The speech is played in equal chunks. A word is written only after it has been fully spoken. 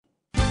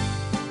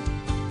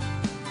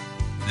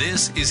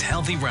This is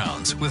Healthy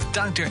Rounds with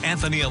Dr.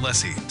 Anthony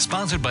Alessi,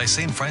 sponsored by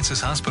St. Francis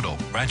Hospital,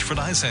 Ratchford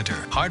Eye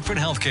Center, Hartford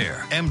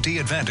Healthcare, MD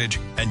Advantage,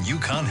 and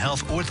Yukon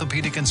Health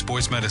Orthopedic and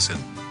Sports Medicine.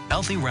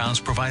 Healthy Rounds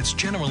provides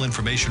general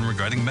information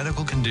regarding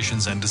medical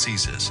conditions and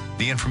diseases.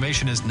 The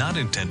information is not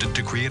intended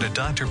to create a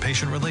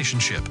doctor-patient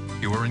relationship.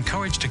 You are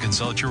encouraged to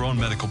consult your own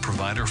medical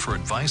provider for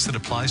advice that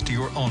applies to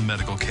your own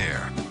medical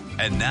care.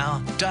 And now,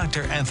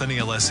 Dr. Anthony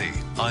Alessi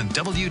on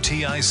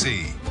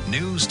WTIC,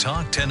 News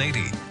Talk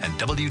 1080 and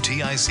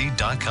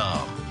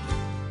WTIC.com.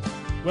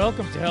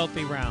 Welcome to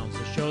Healthy Rounds,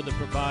 a show that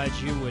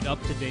provides you with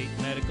up-to-date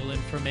medical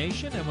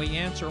information, and we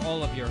answer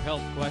all of your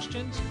health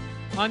questions.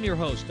 I'm your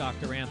host,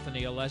 Dr.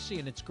 Anthony Alessi,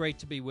 and it's great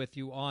to be with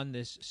you on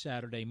this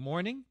Saturday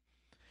morning.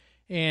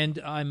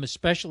 And I'm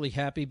especially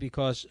happy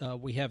because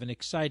we have an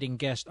exciting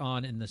guest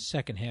on in the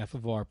second half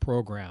of our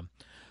program.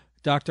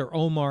 Dr.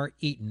 Omar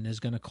Eaton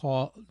is going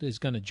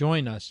to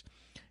join us.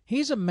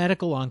 He's a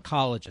medical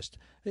oncologist.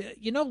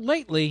 You know,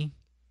 lately,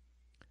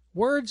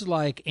 words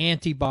like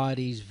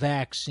antibodies,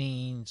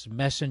 vaccines,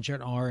 messenger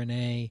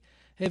RNA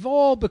have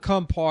all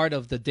become part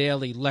of the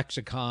daily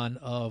lexicon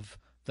of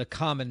the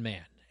common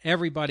man.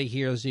 Everybody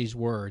hears these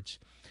words.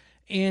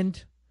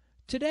 And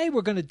today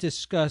we're going to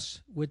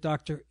discuss with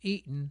Dr.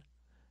 Eaton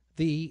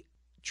the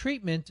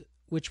treatment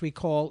which we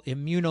call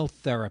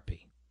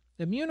immunotherapy.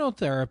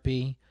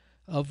 Immunotherapy,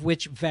 of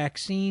which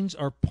vaccines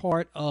are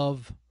part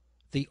of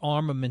the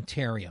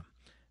armamentarium.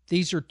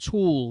 These are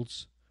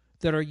tools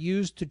that are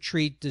used to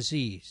treat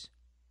disease.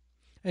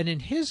 And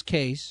in his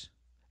case,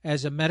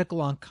 as a medical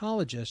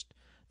oncologist,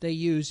 they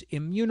use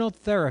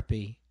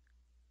immunotherapy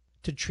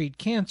to treat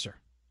cancer.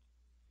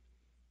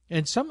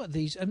 And some of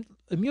these,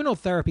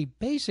 immunotherapy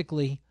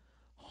basically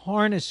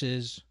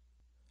harnesses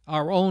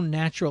our own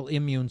natural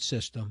immune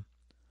system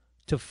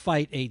to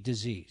fight a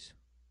disease.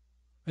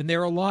 And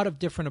there are a lot of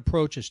different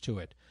approaches to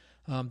it.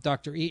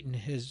 Dr. Eaton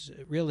is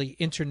really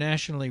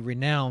internationally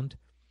renowned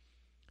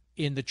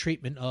in the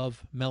treatment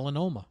of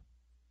melanoma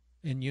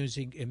and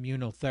using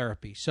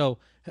immunotherapy. So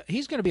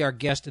he's going to be our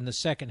guest in the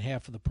second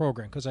half of the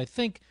program because I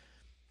think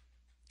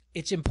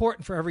it's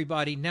important for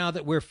everybody, now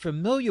that we're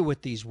familiar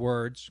with these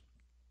words,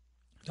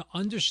 to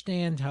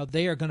understand how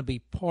they are going to be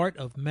part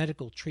of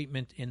medical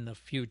treatment in the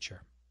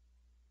future.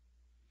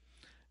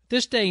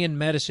 This day in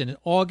medicine,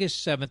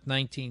 August 7th,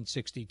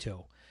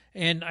 1962.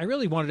 And I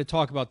really wanted to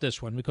talk about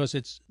this one because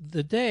it's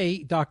the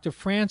day Dr.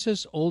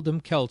 Francis Oldham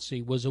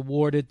Kelsey was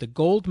awarded the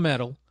Gold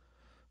Medal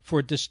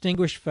for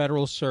Distinguished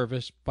Federal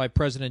Service by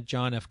President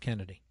John F.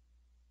 Kennedy.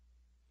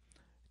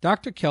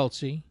 Dr.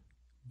 Kelsey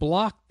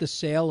blocked the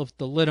sale of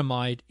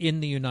thalidomide in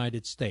the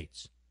United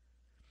States.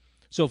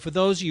 So for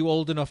those of you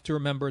old enough to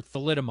remember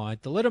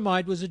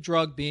thalidomide was a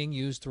drug being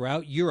used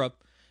throughout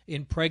Europe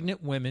in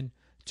pregnant women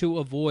to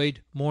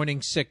avoid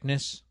morning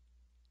sickness,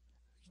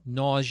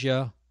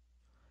 nausea,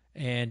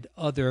 and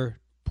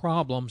other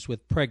problems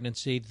with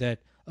pregnancy that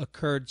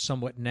occurred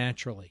somewhat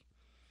naturally.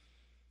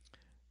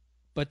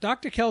 But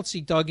Dr.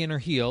 Kelsey dug in her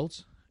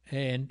heels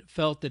and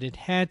felt that it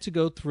had to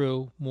go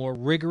through more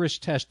rigorous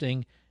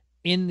testing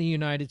in the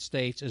United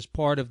States as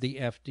part of the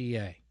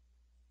FDA.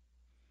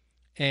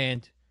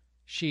 And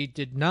she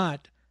did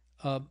not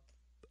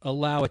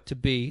allow it to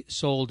be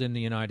sold in the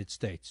United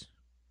States.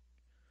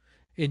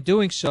 In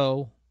doing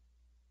so,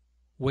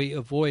 we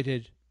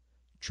avoided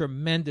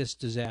tremendous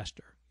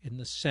disaster, in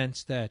the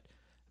sense that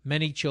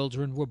many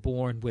children were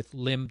born with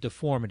limb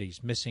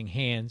deformities, missing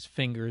hands,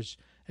 fingers,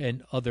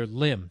 and other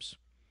limbs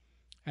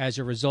as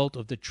a result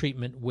of the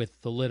treatment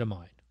with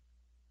thalidomide.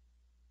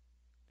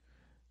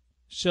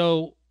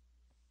 So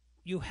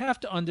you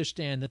have to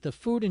understand that the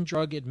Food and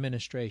Drug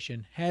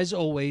Administration has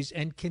always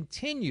and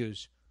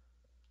continues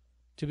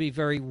to be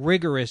very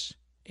rigorous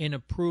in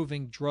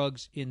approving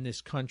drugs in this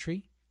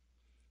country,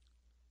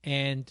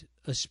 and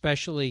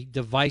especially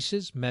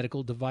devices,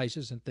 medical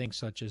devices, and things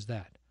such as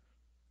that.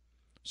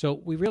 So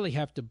we really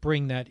have to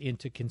bring that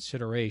into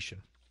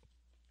consideration.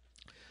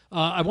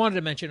 I wanted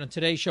to mention on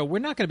today's show, we're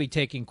not going to be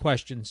taking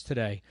questions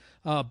today,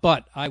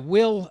 but I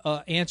will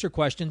answer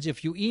questions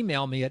if you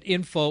email me at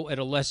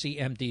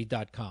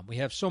info@alessimd.com. We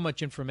have so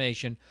much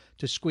information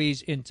to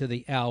squeeze into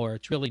the hour,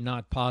 it's really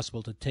not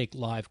possible to take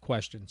live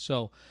questions.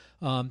 So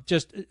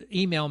just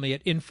email me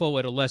at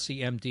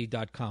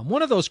info@alessimd.com.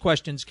 One of those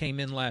questions came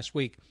in last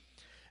week,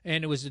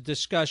 and it was a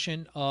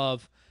discussion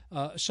of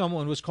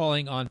someone was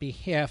calling on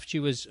behalf, she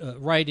was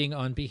writing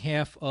on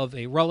behalf of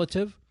a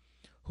relative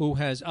who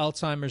has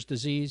Alzheimer's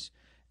disease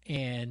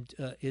and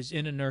is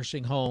in a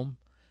nursing home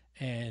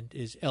and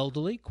is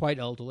elderly, quite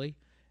elderly,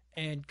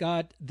 and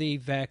got the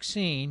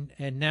vaccine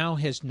and now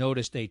has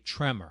noticed a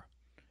tremor.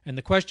 And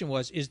the question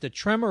was, is the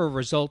tremor a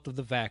result of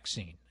the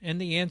vaccine? And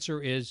the answer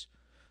is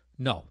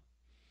no.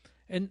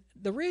 And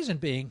the reason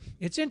being,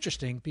 it's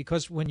interesting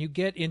because when you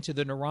get into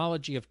the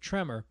neurology of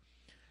tremor,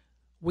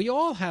 we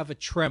all have a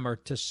tremor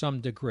to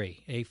some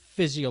degree, a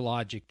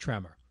physiologic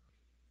tremor.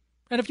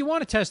 And if you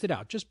want to test it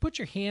out, just put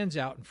your hands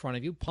out in front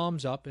of you,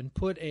 palms up, and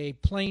put a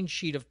plain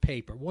sheet of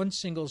paper, one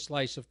single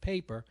slice of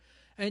paper,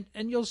 and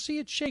you'll see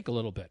it shake a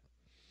little bit.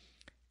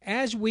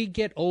 As we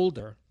get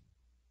older,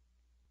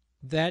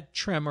 that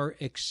tremor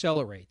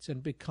accelerates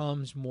and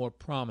becomes more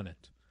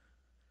prominent,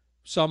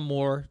 some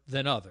more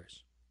than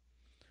others.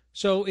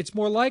 So it's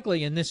more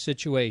likely in this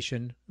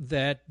situation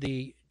that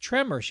the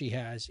tremor she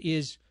has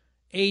is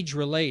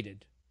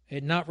age-related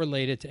and not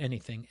related to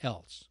anything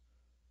else.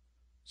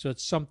 So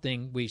it's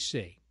something we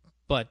see.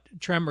 But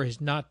tremor has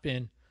not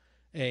been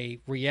a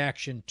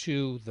reaction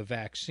to the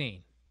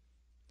vaccine.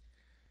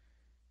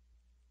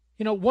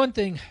 You know, one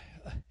thing,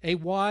 a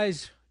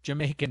wise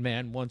Jamaican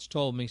man once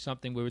told me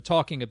something. We were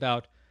talking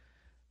about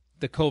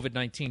the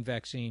COVID-19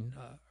 vaccine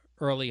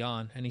early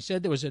on, and he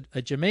said there was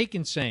a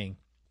Jamaican saying,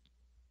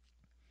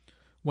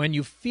 when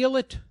you feel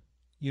it,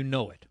 you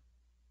know it.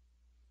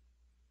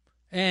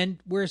 And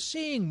we're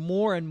seeing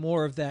more and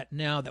more of that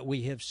now that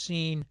we have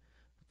seen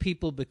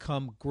people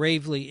become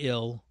gravely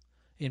ill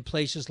in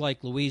places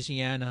like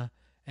Louisiana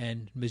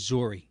and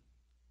Missouri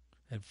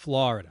and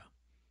Florida.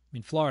 I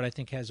mean, Florida, I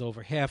think, has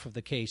over half of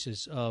the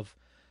cases of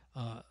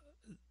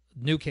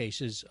new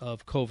cases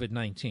of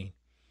COVID-19.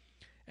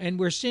 And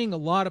we're seeing a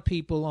lot of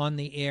people on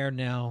the air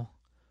now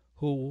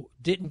who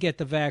didn't get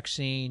the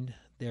vaccine.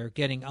 They're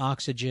getting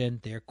oxygen.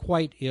 They're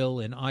quite ill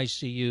in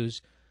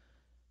ICUs,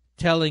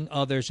 telling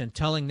others and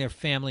telling their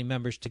family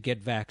members to get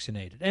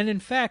vaccinated. And in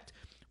fact,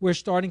 we're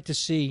starting to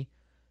see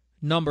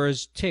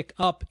numbers tick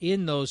up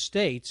in those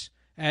states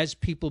as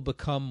people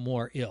become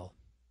more ill.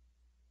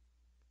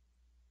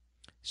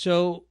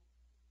 So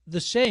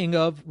the saying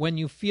of when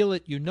you feel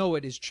it, you know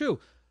it is true.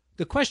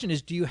 The question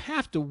is, do you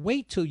have to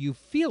wait till you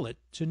feel it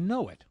to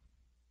know it?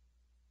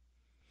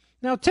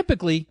 Now,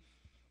 typically,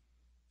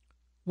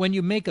 when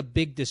you make a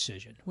big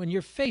decision, when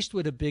you're faced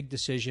with a big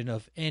decision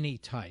of any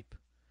type,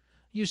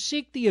 you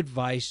seek the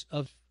advice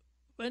of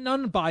an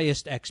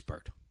unbiased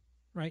expert,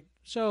 right?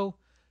 So,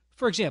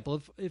 for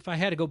example, if I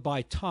had to go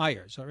buy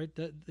tires, all right,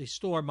 the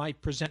store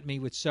might present me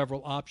with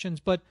several options,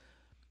 but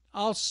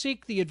I'll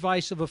seek the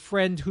advice of a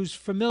friend who's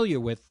familiar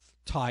with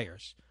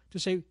tires to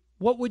say,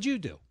 what would you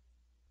do?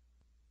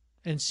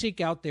 And seek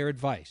out their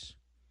advice.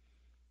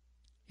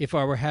 If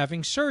I were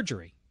having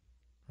surgery,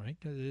 right,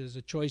 there's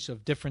a choice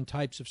of different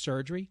types of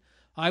surgery,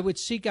 I would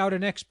seek out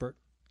an expert.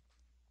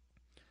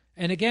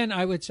 And again,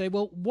 I would say,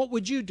 well, what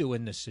would you do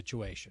in this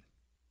situation?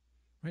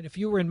 Right? If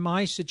you were in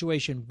my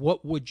situation,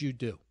 what would you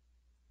do?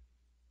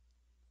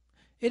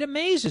 It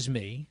amazes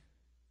me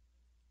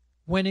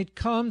when it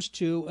comes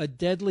to a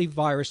deadly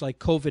virus like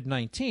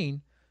COVID-19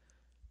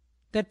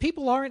 that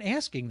people aren't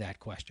asking that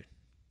question.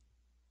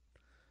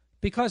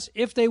 Because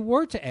if they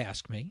were to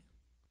ask me,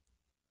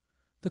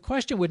 the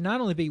question would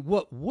not only be,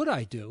 what would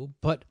I do,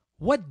 but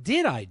what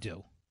did I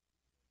do?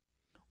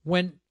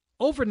 When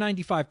over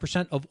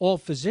 95% of all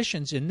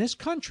physicians in this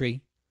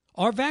country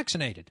are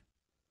vaccinated.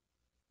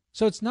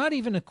 So it's not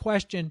even a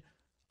question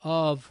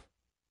of,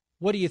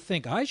 what do you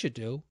think I should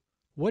do?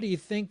 What do you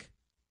think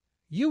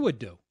you would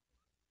do?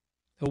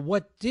 Or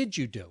what did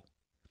you do?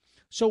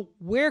 So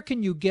where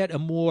can you get a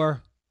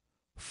more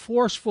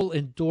forceful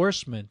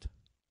endorsement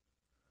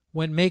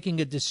when making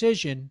a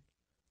decision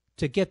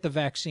to get the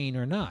vaccine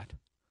or not,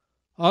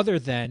 other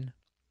than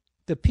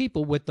the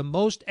people with the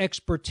most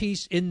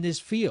expertise in this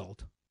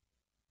field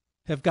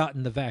have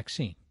gotten the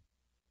vaccine?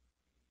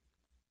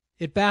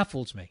 It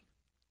baffles me.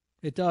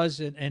 It does,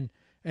 and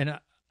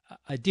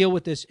I deal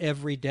with this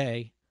every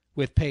day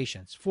with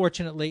patients.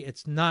 Fortunately,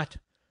 it's not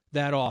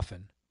that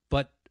often,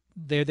 but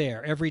they're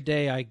there. Every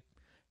day I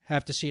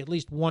have to see at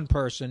least one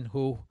person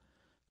who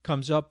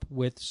comes up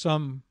with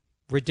some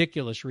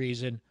ridiculous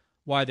reason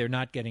why they're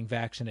not getting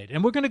vaccinated.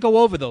 And we're going to go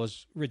over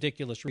those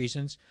ridiculous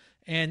reasons,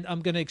 and I'm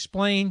going to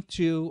explain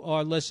to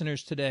our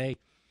listeners today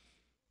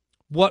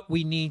what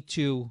we need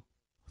to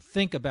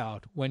think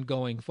about when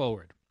going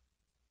forward.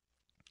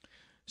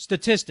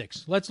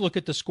 Statistics. Let's look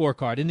at the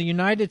scorecard. In the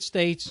United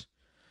States,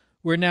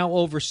 we're now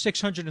over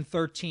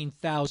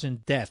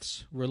 613,000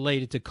 deaths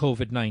related to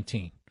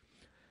COVID-19.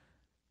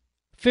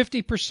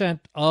 50%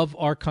 of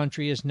our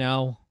country is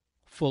now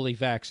fully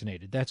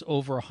vaccinated. That's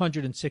over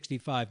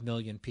 165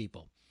 million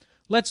people.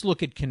 Let's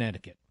look at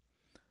Connecticut.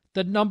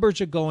 The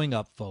numbers are going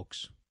up,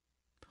 folks.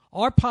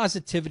 Our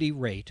positivity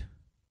rate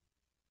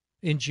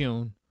in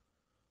June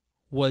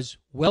was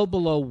well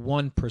below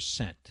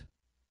 1%.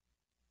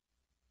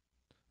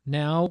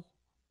 Now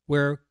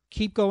we're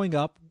keep going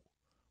up.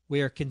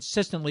 We are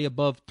consistently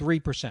above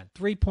 3%,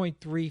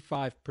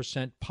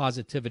 3.35%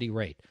 positivity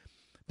rate.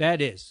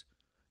 That is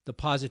the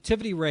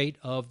positivity rate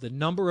of the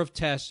number of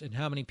tests and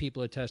how many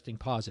people are testing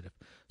positive.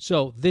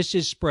 So this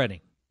is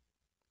spreading.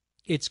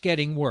 It's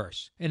getting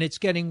worse. And it's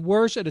getting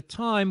worse at a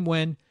time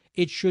when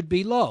it should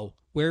be low.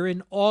 We're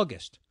in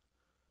August.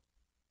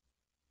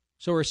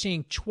 So we're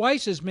seeing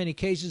twice as many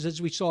cases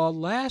as we saw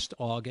last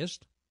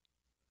August,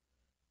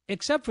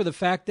 except for the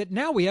fact that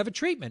now we have a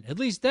treatment. At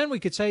least then we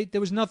could say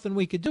there was nothing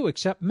we could do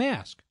except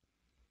mask.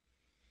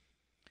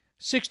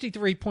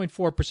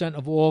 63.4%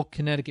 of all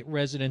Connecticut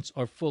residents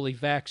are fully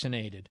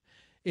vaccinated.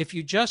 If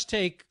you just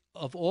take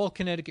of all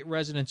Connecticut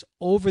residents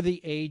over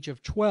the age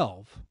of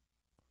 12,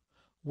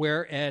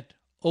 we're at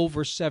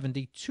over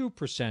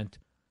 72%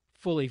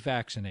 fully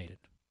vaccinated.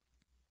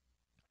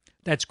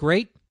 That's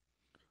great,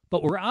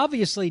 But we're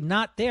obviously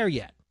not there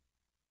yet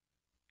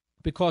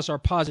because our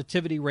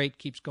positivity rate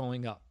keeps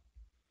going up.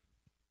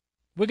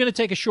 We're going to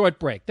take a short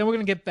break. Then we're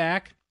going to get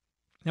back,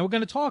 and we're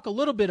going to talk a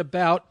little bit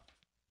about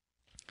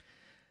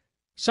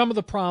some of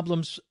the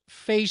problems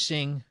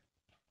facing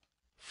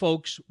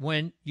folks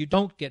when you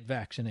don't get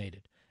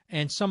vaccinated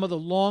and some of the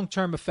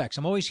long-term effects.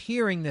 I'm always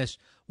hearing this,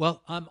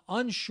 well, I'm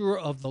unsure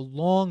of the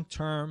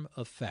long-term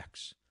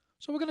effects.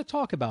 So we're going to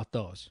talk about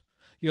those.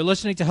 You're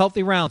listening to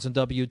Healthy Rounds on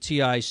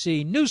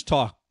WTIC News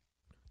Talk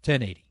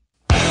 1080.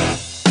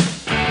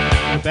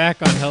 We're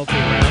back on Healthy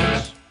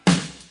Rounds.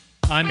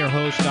 I'm your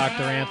host,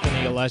 Dr.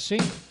 Anthony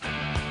Alessi,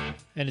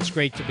 and it's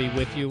great to be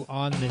with you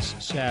on this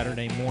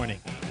Saturday morning.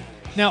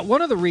 Now,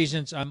 one of the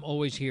reasons I'm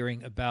always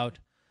hearing about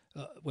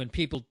when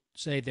people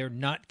say they're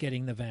not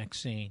getting the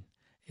vaccine,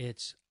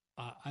 it's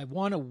I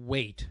want to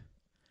wait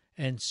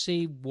and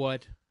see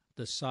what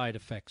the side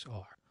effects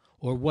are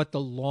or what the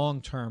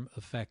long-term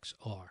effects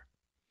are,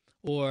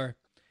 or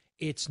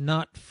it's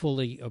not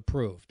fully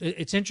approved.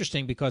 It's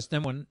interesting because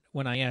then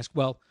when I ask,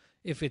 well,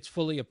 if it's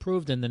fully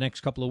approved in the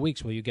next couple of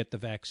weeks, will you get the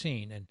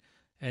vaccine?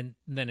 And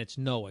then it's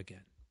no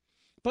again.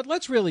 But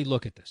let's really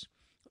look at this.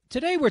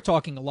 Today we're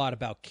talking a lot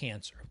about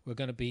cancer. We're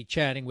going to be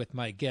chatting with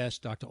my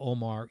guest, Dr.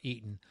 Omar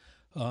Eaton,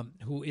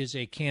 who is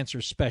a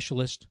cancer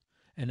specialist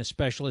and a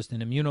specialist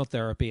in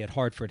immunotherapy at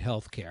Hartford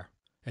Healthcare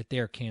at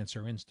their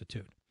Cancer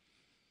Institute.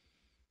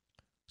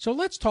 So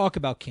let's talk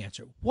about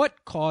cancer.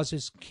 What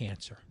causes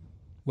cancer?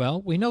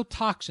 Well, we know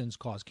toxins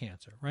cause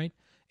cancer, right?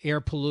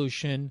 Air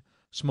pollution,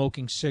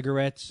 smoking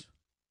cigarettes,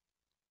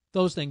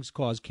 those things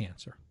cause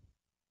cancer.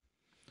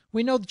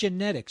 We know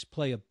genetics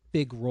play a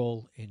big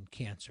role in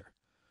cancer.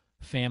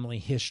 Family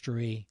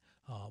history,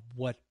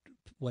 what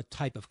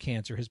type of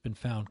cancer has been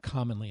found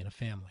commonly in a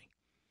family.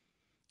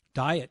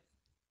 Diet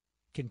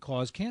can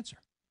cause cancer.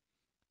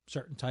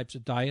 Certain types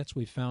of diets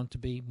we've found to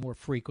be more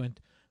frequent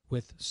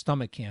with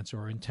stomach cancer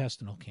or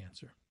intestinal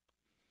cancer.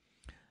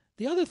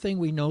 The other thing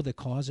we know that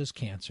causes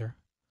cancer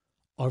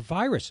are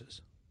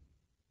viruses.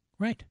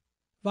 Right,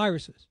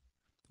 viruses.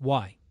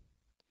 Why?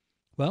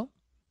 Well,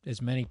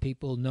 as many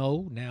people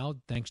know now,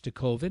 thanks to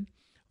COVID,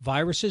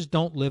 viruses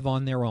don't live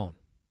on their own.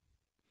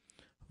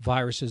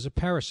 Viruses are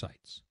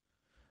parasites.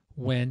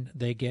 When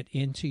they get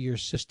into your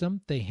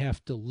system, they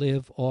have to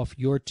live off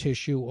your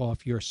tissue,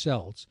 off your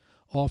cells,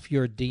 off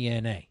your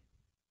DNA.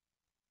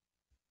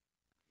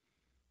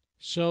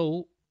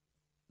 So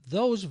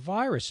those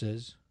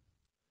viruses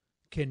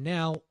can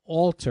now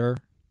alter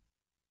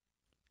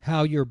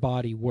how your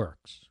body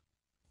works.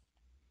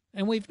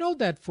 And we've known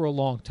that for a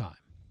long time.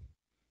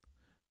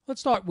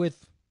 Let's start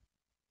with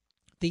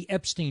the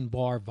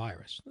Epstein-Barr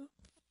virus.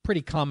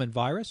 Pretty common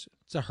virus.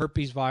 It's a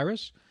herpes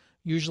virus,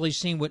 usually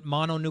seen with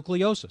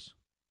mononucleosis,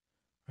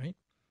 right?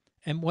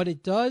 And what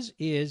it does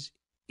is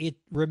it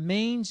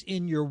remains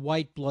in your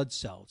white blood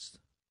cells,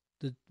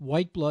 the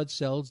white blood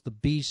cells, the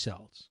B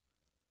cells.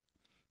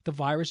 The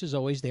virus is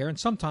always there, and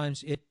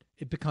sometimes it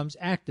becomes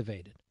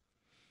activated.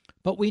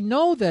 But we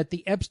know that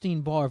the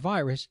Epstein-Barr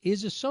virus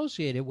is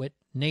associated with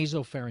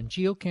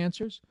nasopharyngeal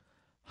cancers,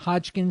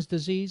 Hodgkin's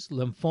disease,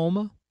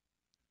 lymphoma,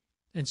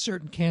 and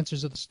certain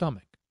cancers of the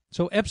stomach.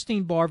 So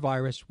Epstein-Barr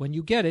virus, when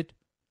you get it,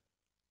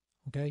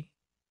 okay,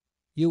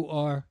 you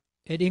are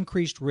at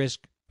increased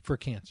risk for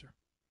cancer.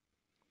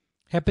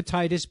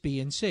 Hepatitis B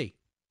and C,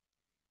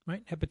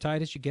 right?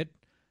 Hepatitis you get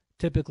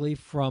typically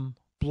from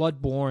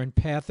blood-borne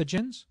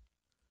pathogens.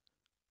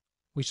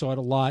 We saw it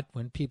a lot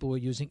when people were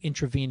using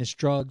intravenous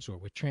drugs or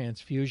with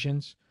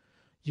transfusions.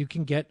 You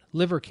can get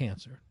liver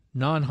cancer,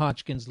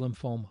 non-Hodgkin's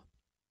lymphoma.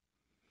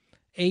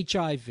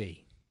 HIV.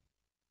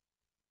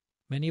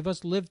 Many of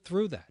us lived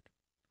through that,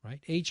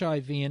 right?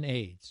 HIV and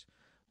AIDS.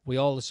 We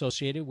all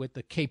associated with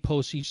the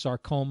Kaposi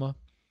sarcoma,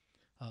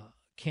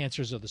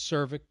 cancers of the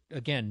cervix,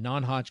 again,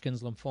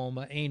 non-Hodgkin's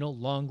lymphoma, anal,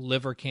 lung,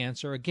 liver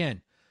cancer,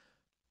 again,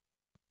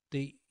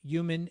 the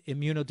human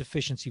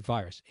immunodeficiency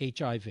virus,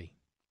 HIV.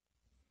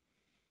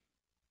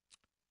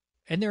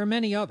 And there are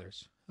many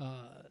others.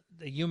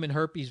 The human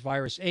herpes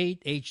virus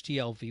 8,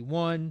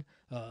 HTLV1,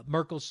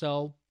 Merkel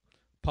cell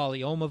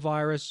polyoma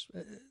virus.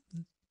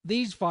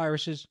 These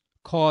viruses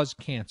cause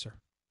cancer.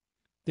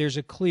 There's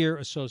a clear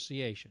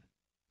association.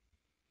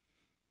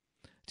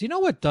 Do you know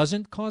what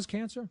doesn't cause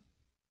cancer?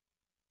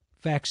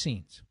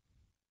 Vaccines.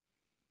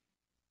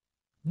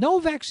 No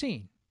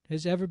vaccine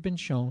has ever been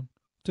shown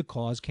to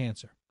cause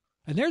cancer.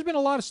 And there's been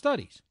a lot of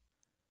studies.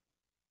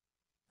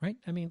 Right?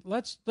 I mean,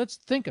 let's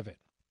think of it.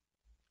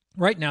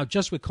 Right now,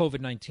 just with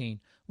COVID-19,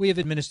 we have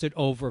administered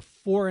over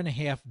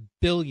 4.5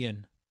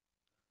 billion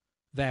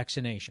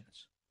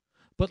vaccinations.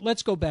 But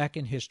let's go back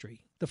in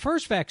history. The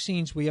first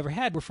vaccines we ever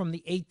had were from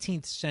the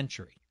 18th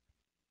century.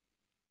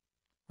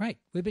 Right.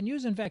 We've been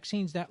using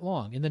vaccines that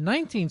long. In the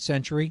 19th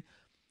century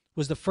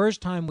was the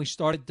first time we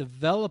started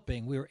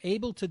developing, we were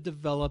able to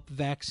develop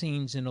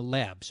vaccines in a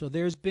lab. So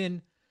there's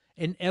been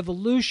an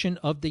evolution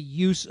of the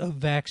use of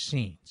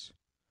vaccines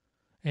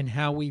and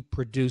how we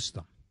produce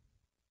them.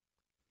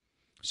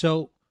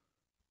 So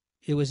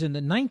it was in the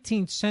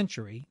 19th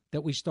century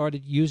that we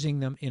started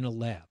using them in a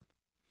lab.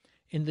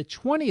 In the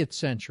 20th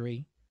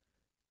century,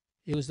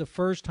 it was the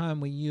first time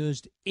we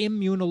used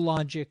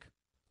immunologic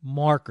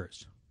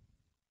markers.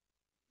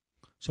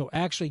 So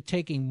actually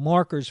taking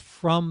markers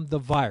from the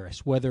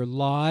virus, whether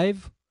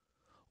live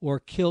or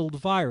killed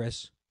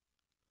virus,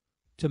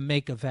 to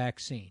make a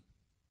vaccine.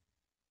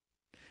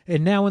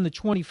 And now in the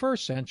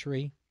 21st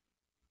century,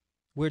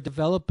 we're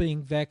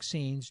developing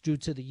vaccines due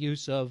to the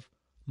use of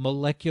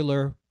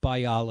molecular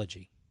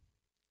biology.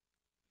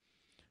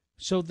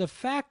 So the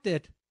fact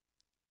that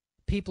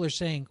people are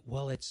saying,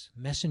 well, it's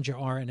messenger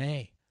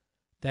RNA,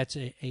 that's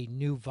a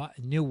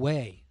new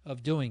way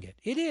of doing it.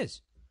 It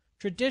is.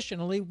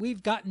 Traditionally,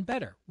 we've gotten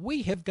better.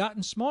 We have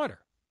gotten smarter.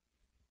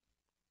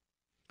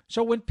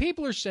 So when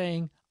people are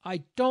saying,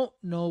 I don't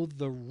know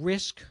the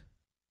risk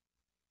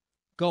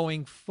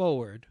going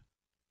forward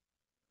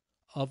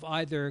of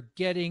either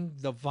getting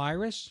the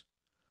virus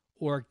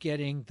or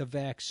getting the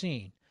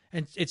vaccine,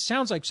 and it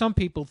sounds like some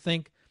people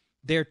think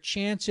their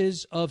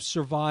chances of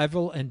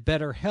survival and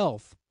better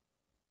health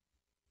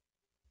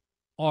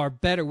are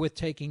better with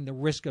taking the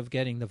risk of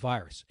getting the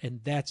virus,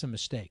 and that's a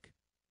mistake.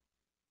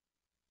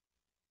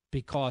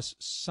 Because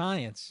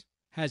science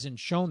hasn't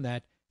shown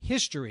that.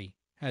 History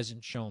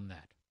hasn't shown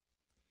that.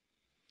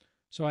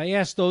 So I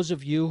ask those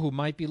of you who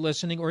might be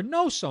listening or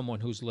know someone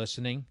who's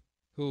listening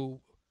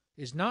who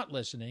is not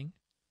listening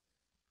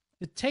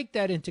to take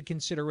that into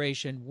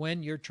consideration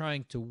when you're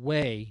trying to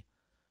weigh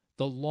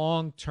the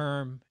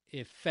long-term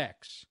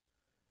effects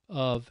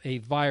of a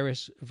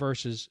virus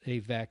versus a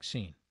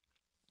vaccine.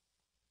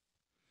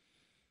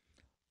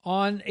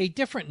 On a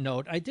different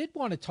note, I did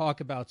want to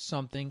talk about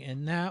something,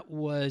 and that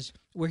was,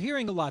 we're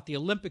hearing a lot. The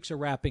Olympics are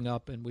wrapping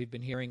up, and we've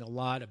been hearing a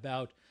lot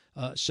about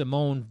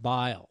Simone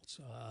Biles.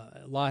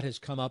 A lot has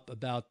come up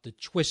about the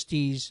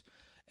twisties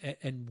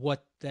and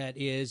what that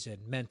is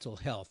and mental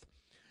health.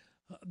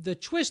 The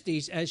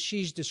twisties, as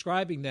she's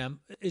describing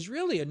them, is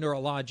really a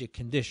neurologic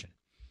condition.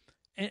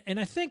 And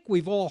I think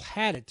we've all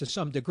had it to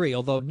some degree,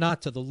 although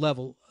not to the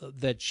level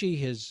that she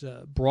has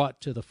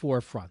brought to the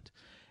forefront.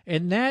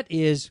 And that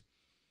is,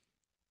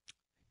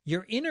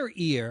 your inner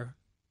ear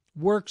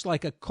works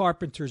like a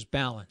carpenter's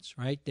balance,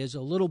 right? There's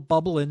a little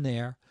bubble in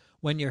there.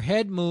 When your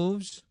head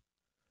moves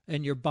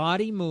and your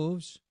body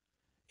moves,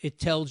 it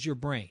tells your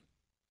brain.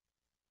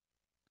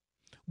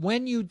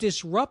 When you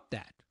disrupt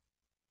that,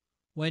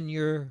 when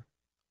you're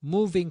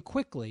moving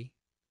quickly,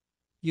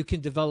 you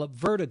can develop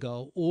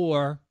vertigo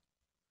or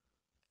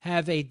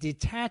have a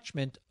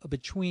detachment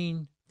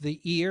between the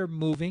ear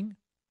moving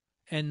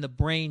and the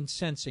brain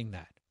sensing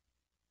that.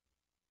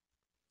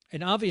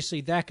 And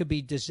obviously that could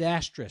be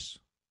disastrous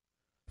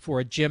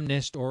for a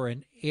gymnast or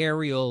an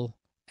aerial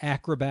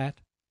acrobat,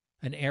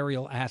 an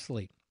aerial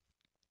athlete.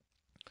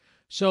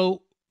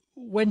 So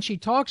when she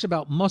talks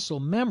about muscle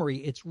memory,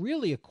 it's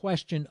really a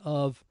question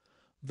of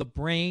the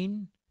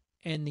brain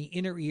and the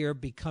inner ear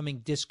becoming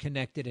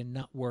disconnected and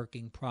not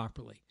working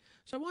properly.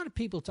 So I wanted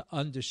people to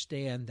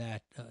understand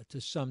that to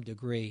some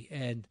degree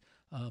and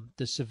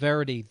the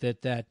severity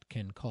that that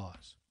can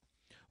cause.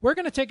 We're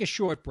going to take a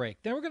short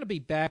break. Then we're going to be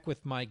back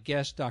with my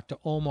guest, Dr.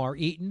 Omar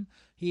Eaton.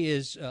 He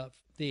is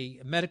the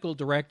medical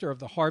director of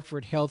the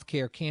Hartford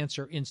Healthcare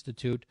Cancer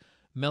Institute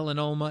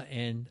Melanoma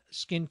and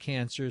Skin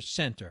Cancer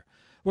Center.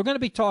 We're going to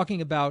be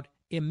talking about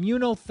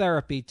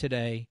immunotherapy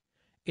today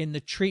in the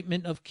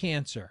treatment of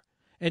cancer.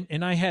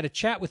 And I had a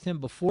chat with him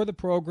before the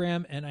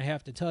program, and I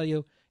have to tell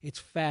you, it's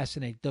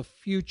fascinating. The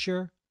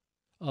future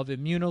of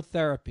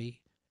immunotherapy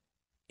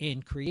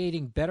in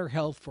creating better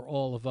health for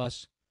all of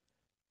us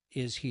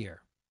is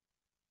here.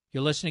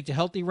 You're listening to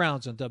Healthy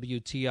Rounds on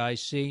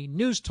WTIC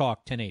News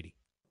Talk 1080.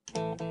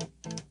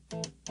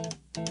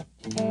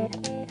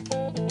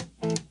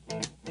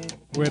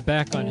 We're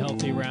back on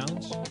Healthy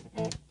Rounds.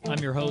 I'm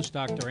your host,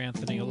 Dr.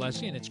 Anthony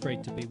Alessi, and it's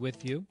great to be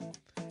with you.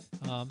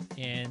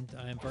 And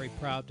I'm very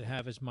proud to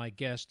have as my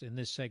guest in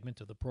this segment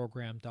of the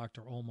program,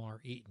 Dr. Omar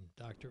Eaton.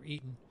 Dr.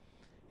 Eaton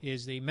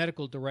is the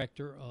medical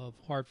director of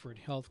Hartford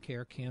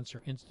Healthcare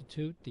Cancer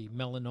Institute, the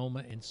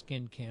Melanoma and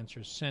Skin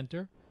Cancer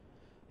Center.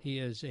 He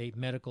is a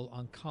medical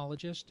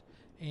oncologist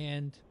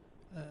and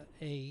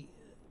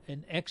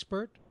an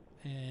expert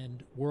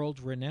and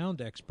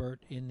world-renowned expert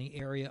in the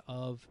area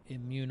of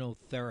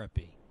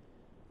immunotherapy.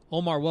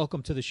 Omar,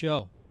 welcome to the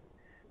show.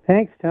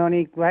 Thanks,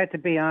 Tony. Glad to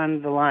be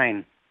on the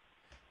line.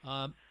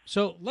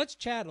 So let's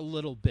chat a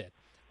little bit.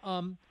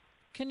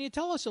 Can you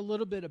tell us a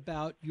little bit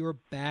about your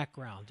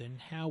background and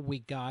how we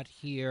got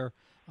here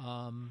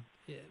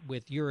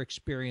with your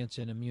experience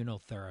in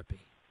immunotherapy?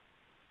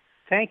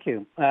 Thank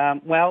you.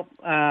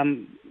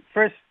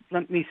 First,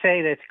 let me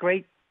say that it's a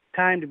great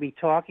time to be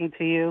talking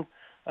to you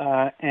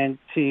and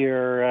to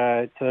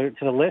your to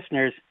the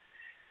listeners,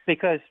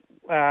 because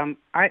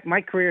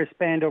my career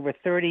spanned over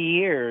 30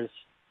 years,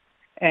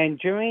 and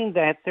during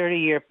that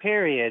 30-year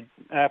period,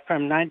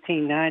 from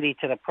 1990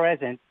 to the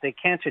present, the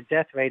cancer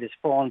death rate has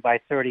fallen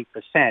by 30%.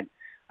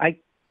 I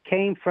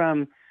came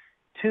from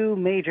two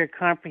major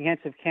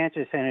comprehensive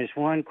cancer centers,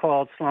 one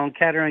called Sloan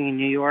Kettering in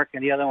New York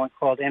and the other one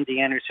called MD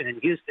Anderson in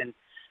Houston.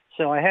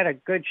 So I had a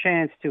good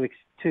chance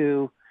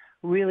to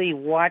really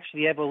watch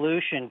the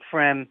evolution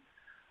from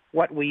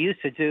what we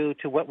used to do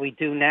to what we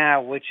do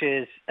now, which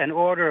is an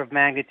order of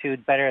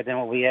magnitude better than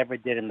what we ever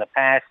did in the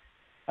past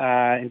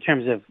in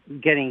terms of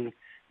getting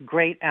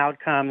great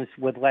outcomes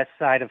with less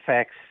side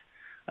effects.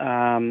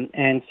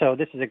 And so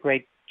this is a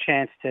great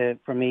chance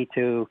for me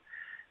to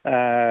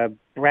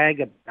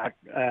brag about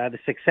the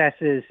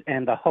successes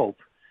and the hope,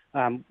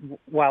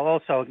 while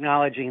also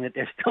acknowledging that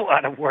there's still a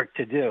lot of work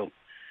to do.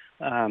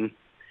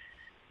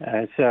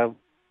 So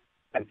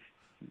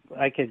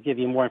I could give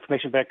you more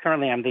information, but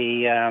currently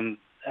I'm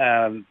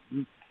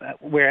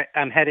where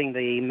I'm heading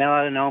the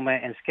melanoma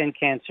and skin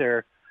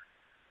cancer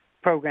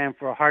program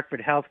for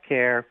Hartford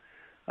Healthcare.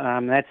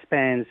 That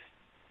spans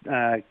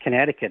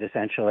Connecticut,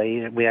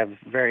 essentially. We have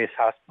various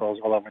hospitals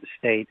all over the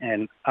state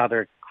and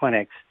other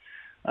clinics.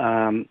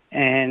 I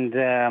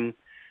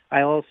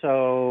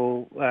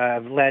also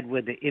led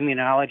with the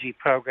immunology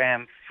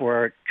program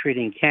for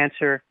treating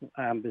cancer,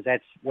 because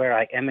that's where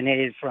I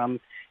emanated from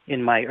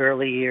in my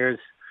early years,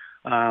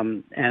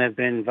 and have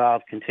been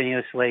involved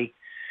continuously.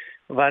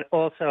 But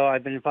also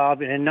I've been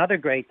involved in another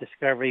great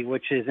discovery,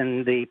 which is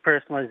in the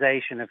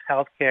personalization of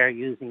healthcare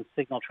using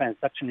signal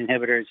transduction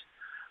inhibitors,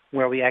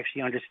 where we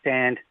actually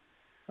understand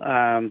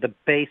the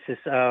basis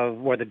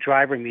of or the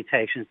driver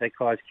mutations that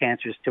cause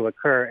cancers to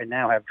occur, and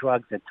now have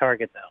drugs that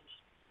target those.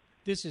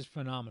 This is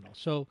phenomenal.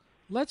 So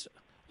let's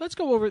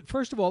go over it,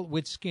 first of all,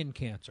 with skin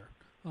cancer.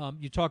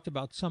 You talked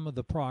about some of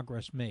the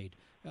progress made.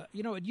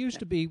 It used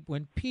to be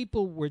when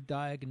people were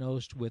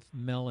diagnosed with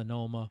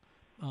melanoma,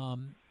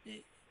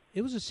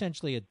 it was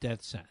essentially a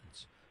death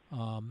sentence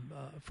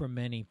for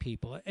many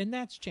people, and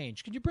that's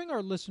changed. Could you bring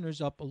our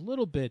listeners up a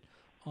little bit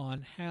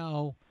on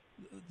how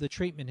the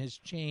treatment has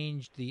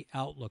changed the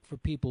outlook for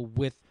people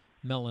with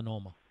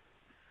melanoma?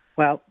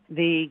 Well,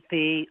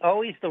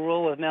 always the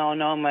rule of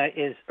melanoma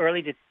is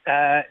early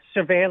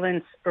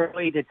surveillance,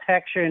 early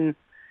detection,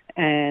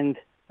 and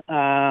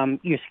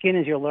your skin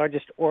is your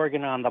largest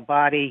organ on the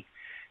body.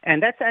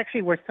 And that's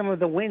actually where some of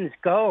the wins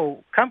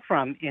come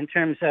from in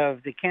terms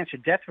of the cancer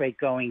death rate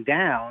going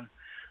down,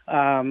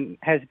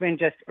 has been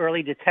just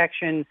early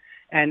detection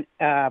and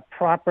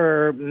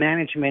proper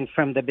management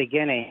from the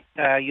beginning,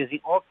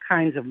 using all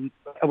kinds of.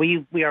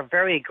 We are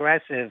very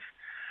aggressive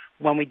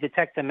when we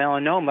detect the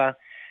melanoma.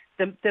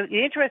 The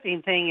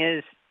interesting thing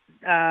is,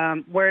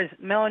 whereas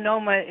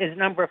melanoma is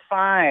number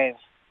 5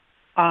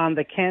 on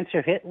the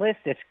cancer hit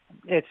list,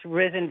 it's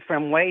risen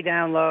from way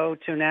down low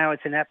to now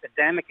it's an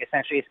epidemic,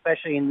 essentially,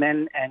 especially in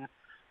men and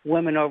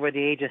women over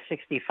the age of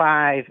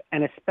 65,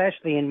 and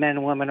especially in men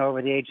and women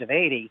over the age of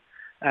 80.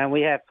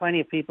 We have plenty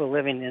of people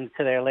living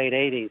into their late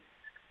 80s.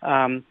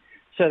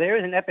 So there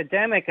is an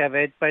epidemic of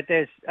it, but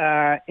there's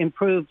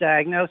improved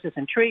diagnosis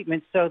and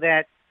treatment so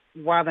that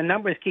while the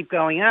numbers keep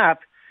going up,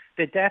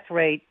 the death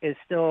rate is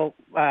still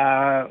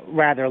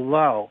rather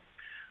low.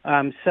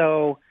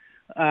 So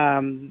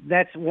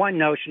that's one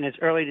notion, is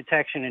early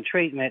detection and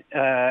treatment.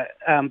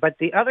 But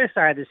the other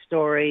side of the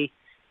story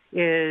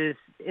is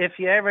if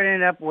you ever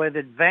end up with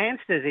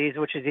advanced disease,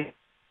 which is in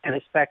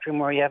the spectrum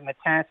where you have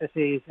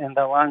metastases in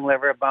the lung,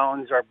 liver,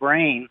 bones, or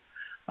brain,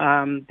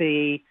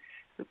 the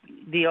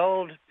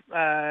old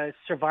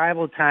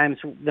survival times,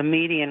 the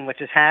median,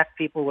 which is half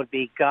people would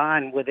be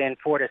gone within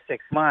 4 to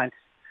 6 months,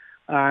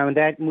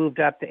 that moved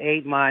up to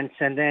 8 months,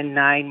 and then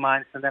 9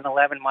 months, and then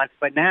 11 months.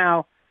 But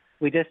now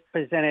we just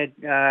presented,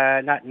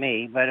 not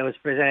me, but it was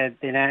presented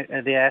the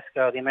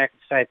ASCO, the American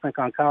Society of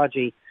Clinical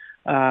Oncology,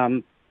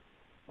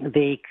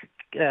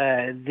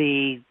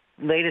 the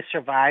latest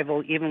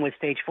survival, even with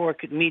stage 4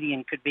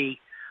 median, could be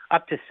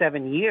up to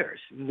 7 years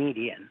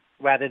median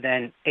rather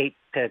than 8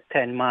 to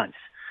 10 months.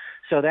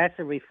 So that's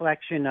a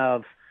reflection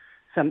of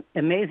some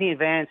amazing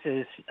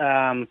advances.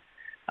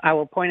 I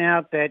will point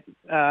out that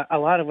a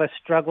lot of us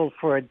struggled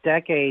for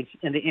decades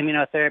in the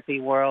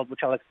immunotherapy world, which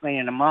I'll explain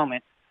in a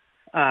moment.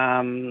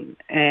 And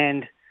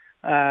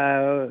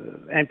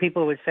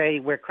people would say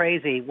we're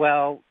crazy.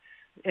 Well,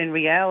 in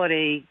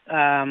reality,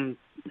 and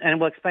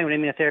we'll explain what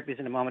immunotherapy is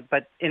in a moment,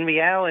 but in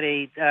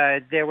reality,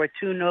 there were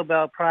 2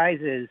 Nobel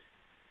Prizes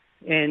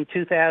in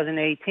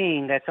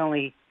 2018, that's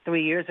only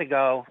 3 years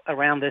ago,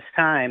 around this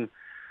time,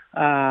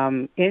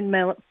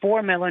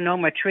 for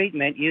melanoma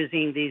treatment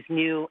using these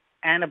new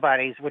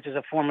antibodies, which is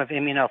a form of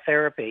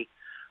immunotherapy.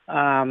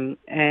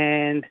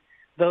 And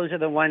those are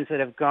the ones that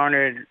have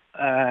garnered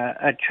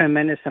a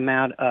tremendous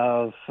amount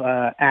of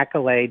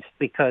accolades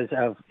because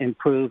of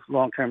improved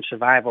long-term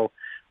survival.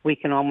 We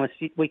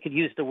could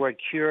use the word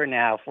cure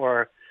now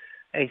for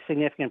a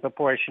significant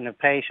proportion of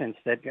patients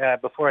that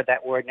before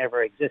that word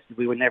never existed,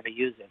 we would never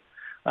use it.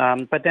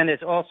 But then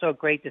there's also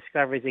great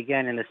discoveries,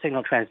 again, in the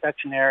signal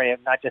transduction area,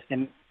 not just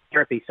in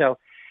therapy. So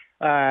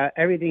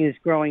everything is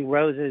growing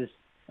roses,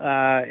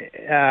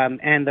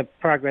 and the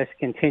progress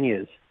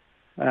continues.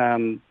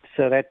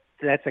 So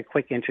that's a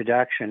quick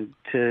introduction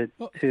to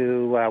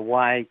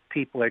why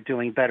people are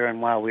doing better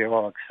and why we're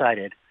all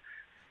excited.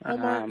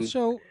 Omar,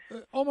 So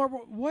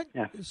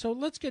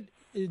let's get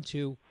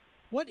into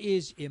what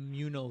is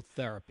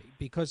immunotherapy,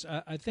 because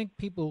I think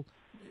people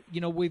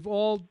we've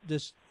all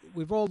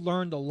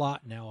learned a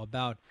lot now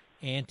about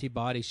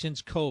antibodies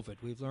since COVID.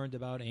 We've learned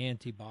about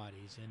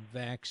antibodies and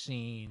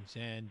vaccines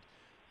and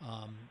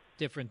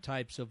different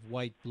types of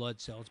white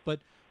blood cells. But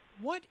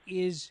what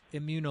is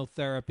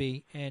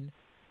immunotherapy, and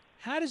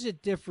how does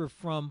it differ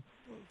from,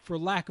 for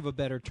lack of a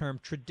better term,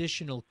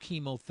 traditional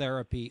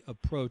chemotherapy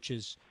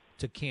approaches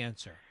to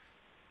cancer?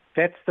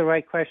 That's the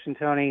right question,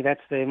 Tony.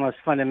 That's the most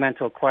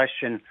fundamental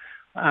question.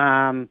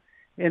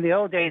 In the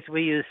old days,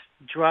 we used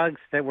drugs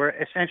that were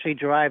essentially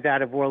derived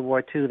out of World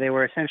War II. They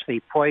were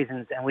essentially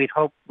poisons, and we'd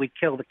hope we'd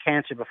kill the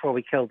cancer before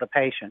we killed the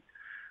patient.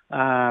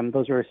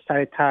 Those were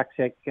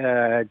cytotoxic,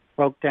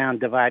 broke down,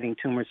 dividing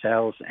tumor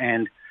cells,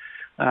 and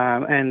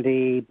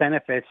the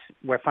benefits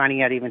we're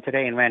finding out even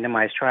today in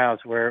randomized trials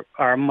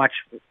are much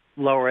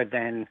lower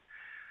than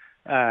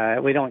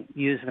we don't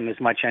use them as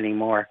much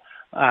anymore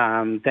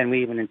than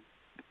we even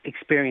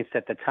experienced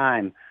at the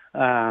time.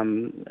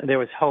 There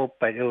was hope,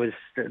 but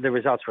the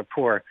results were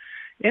poor.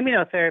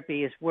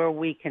 Immunotherapy is where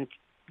we can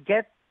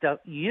get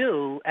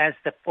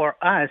or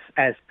us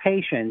as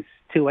patients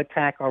to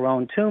attack our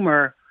own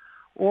tumor,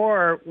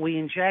 or we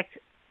inject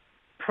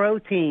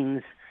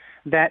proteins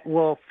that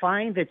will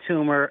find the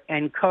tumor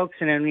and coax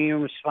an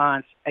immune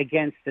response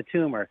against the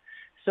tumor.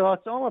 So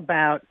it's all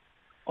about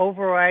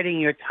overriding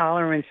your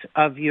tolerance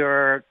of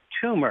your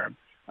tumor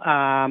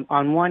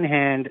on one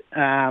hand,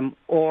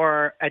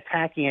 or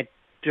attacking it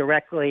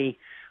directly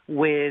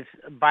with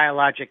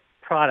biologic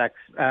products,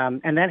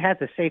 and that has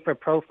a safer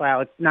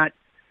profile. It's not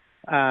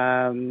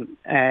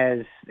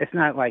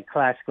like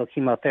classical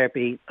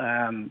chemotherapy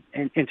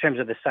in terms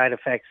of the side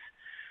effects,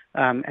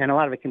 and a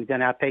lot of it can be done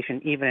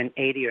outpatient, even in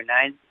 80 or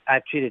 90.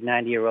 I've treated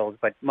 90-year-olds,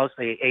 but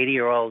mostly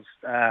 80-year-olds,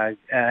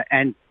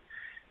 and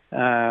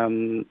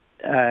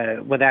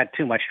without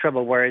too much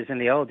trouble. Whereas in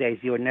the old days,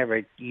 you would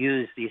never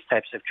use these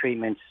types of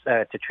treatments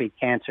to treat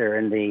cancer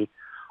in the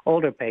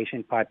older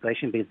patient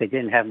population because they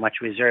didn't have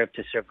much reserve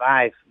to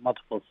survive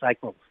multiple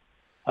cycles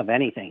of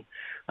anything.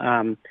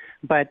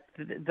 But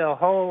the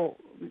whole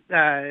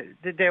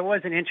there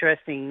was an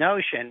interesting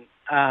notion,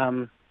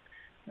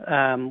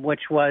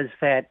 which was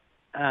that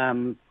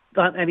I'm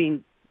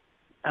going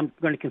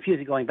to confuse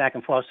it going back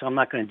and forth, so I'm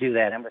not going to do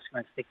that. I'm just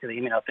going to stick to the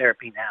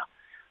immunotherapy now.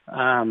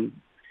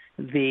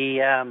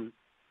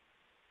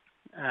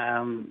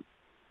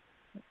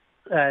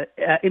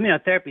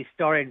 Immunotherapy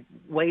started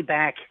way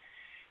back,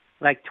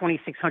 like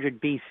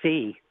 2600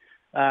 BC,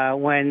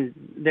 when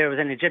there was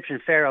an Egyptian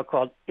pharaoh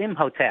called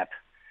Imhotep.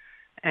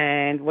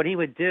 And what he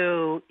would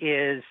do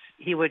is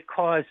he would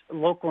cause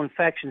local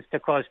infections to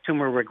cause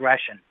tumor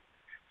regression.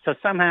 So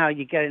somehow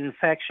you get an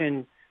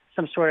infection,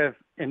 some sort of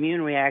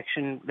immune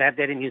reaction, that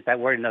they didn't use that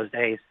word in those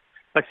days,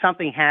 but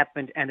something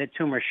happened and the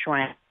tumor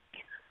shrank.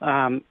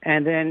 So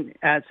in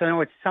other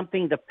words,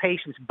 something the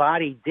patient's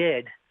body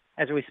did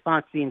as a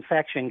response to the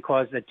infection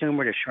caused the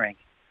tumor to shrink.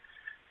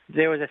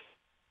 There was a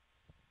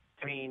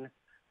in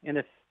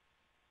the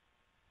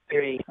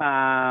theory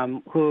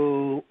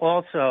who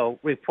also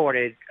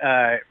reported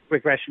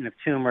regression of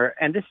tumor,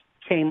 and this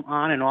came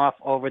on and off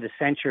over the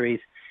centuries.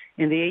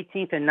 In the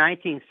 18th and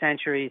 19th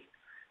centuries,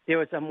 there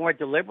was a more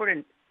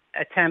deliberate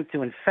attempt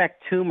to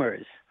infect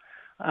tumors.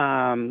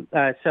 So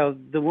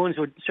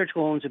the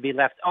surgical wounds would be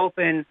left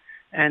open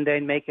and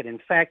then make it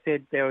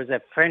infected. There was a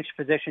French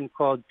physician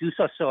called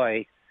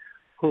Dussoy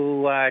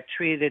who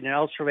treated an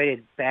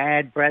ulcerated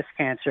bad breast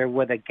cancer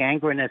with a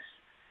gangrenous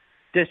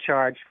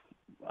discharge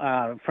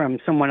from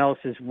someone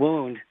else's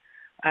wound.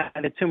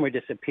 The tumor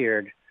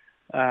disappeared.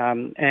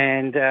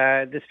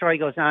 The story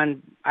goes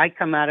on. I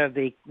come out of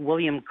the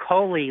William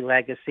Coley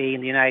legacy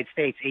in the United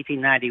States,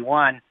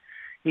 1891.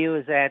 He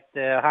was at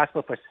the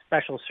Hospital for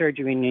Special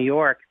Surgery in New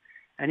York,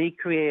 and he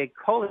created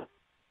Coley,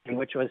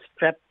 which was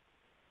strep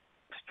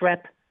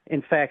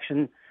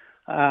infection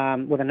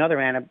with another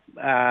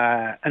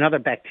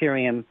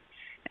bacterium,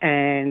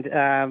 and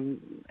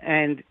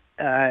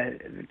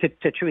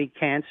to treat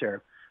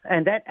cancer.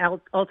 And that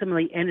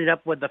ultimately ended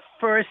up with the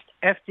first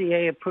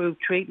FDA-approved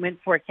treatment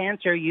for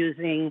cancer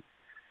using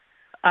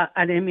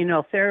an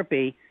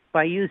immunotherapy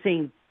by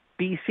using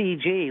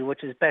BCG,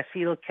 which is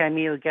Bacille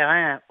Camille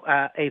Guérin,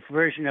 a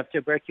version of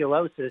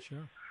tuberculosis.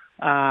 Sure.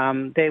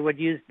 They would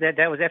use that.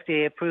 That was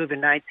FDA-approved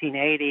in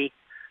 1980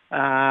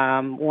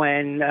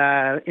 when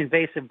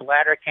invasive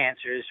bladder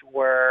cancers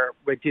were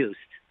reduced.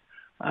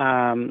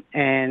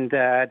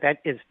 That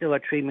is still a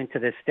treatment to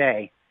this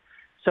day.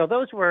 So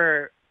those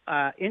were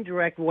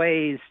indirect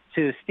ways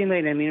to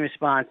stimulate an immune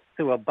response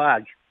through a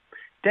bug.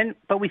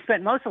 But we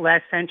spent most of the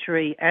last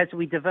century, as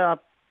we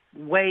developed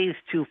ways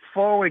to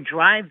forward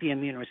drive the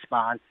immune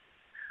response,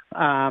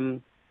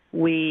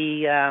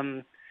 we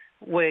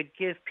would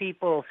give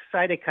people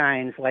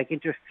cytokines like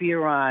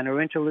interferon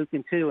or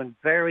interleukin-2 in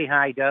very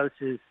high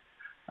doses.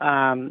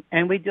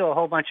 And we do a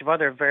whole bunch of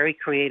other very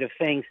creative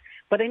things,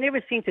 but they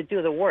never seemed to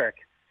do the work.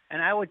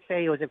 And I would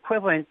say it was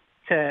equivalent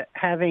to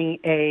having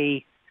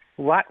a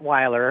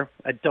Rottweiler,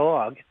 a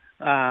dog,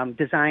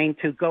 designed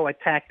to go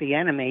attack the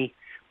enemy,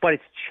 but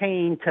it's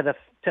chained to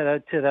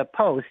the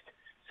post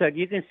So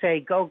you can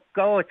say, go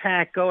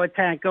attack, go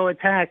attack, go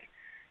attack,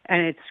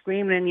 and it's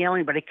screaming and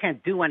yelling, but it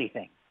can't do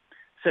anything.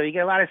 So you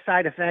get a lot of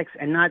side effects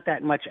and not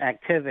that much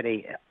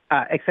activity,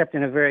 except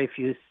in a very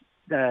few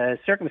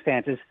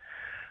circumstances,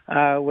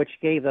 which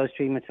gave those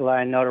treatments a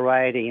lot of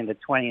notoriety in the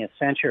 20th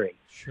century.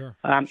 Sure.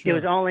 It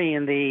was only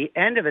in the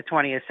end of the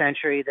 20th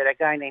century that a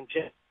guy named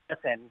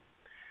Jonathan,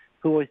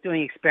 who was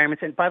doing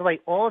experiments, and by the way,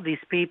 all of these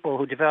people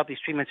who developed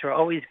these treatments were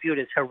always viewed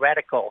as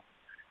heretical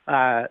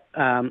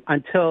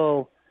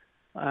until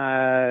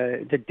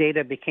the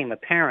data became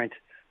apparent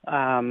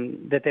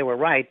that they were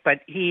right. But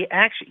he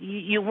actually,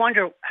 you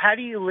wonder, how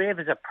do you live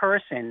as a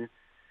person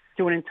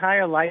through an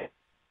entire life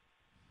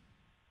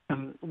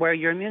where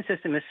your immune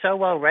system is so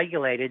well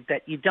regulated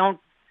that you don't,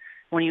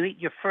 when you eat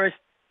your first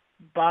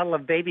bottle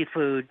of baby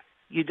food,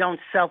 you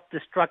don't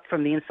self-destruct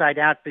from the inside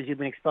out because you've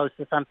been exposed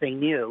to something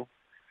new.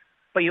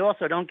 But you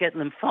also don't get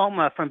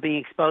lymphoma from being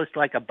exposed to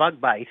like a bug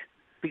bite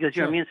because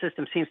your immune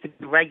system seems to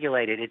be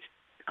regulated.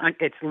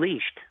 It's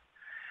leashed.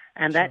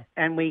 And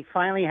and we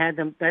finally had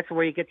them. That's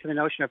where you get to the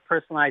notion of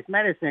personalized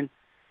medicine,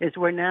 is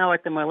we're now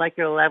at the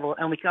molecular level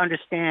and we can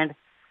understand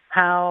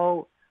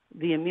how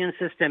the immune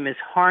system is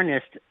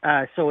harnessed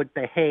so it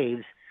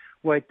behaves,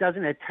 where it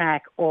doesn't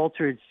attack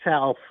altered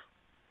self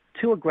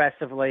too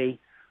aggressively.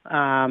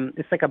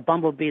 It's like a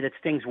bumblebee that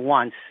stings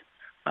once.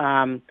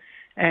 And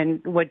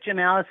what Jim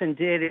Allison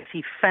did is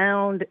he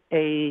found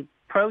a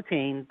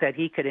protein that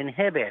he could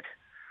inhibit,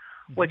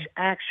 which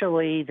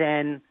actually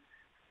then,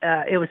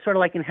 it was sort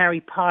of like in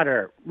Harry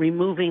Potter,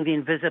 removing the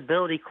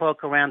invisibility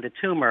cloak around the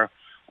tumor.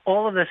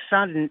 All of a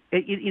sudden,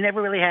 you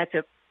never really had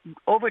to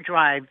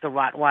overdrive the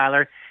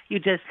Rottweiler. You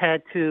just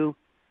had to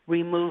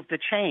remove the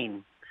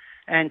chain.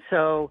 And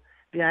so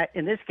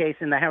in this case,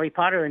 in the Harry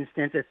Potter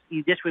instance,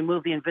 you just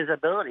remove the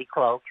invisibility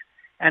cloak,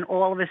 and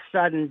all of a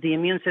sudden the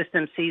immune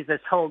system sees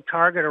this whole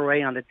target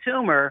array on the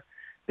tumor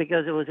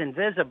because it was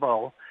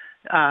invisible.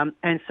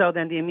 And so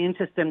then the immune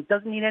system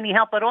doesn't need any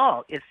help at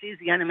all. It sees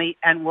the enemy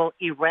and will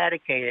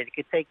eradicate it. It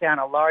could take down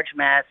a large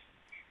mass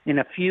in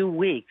a few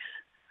weeks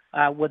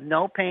with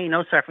no pain,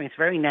 no suffering. It's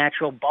very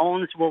natural.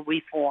 Bones will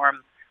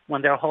reform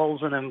when there are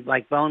holes in them,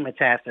 like bone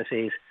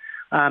metastases.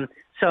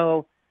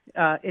 So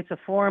it's a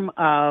form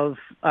of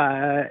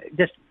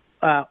just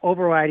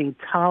overriding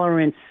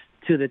tolerance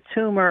to the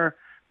tumor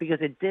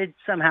because it did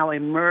somehow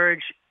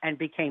emerge and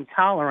became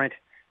tolerant.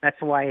 That's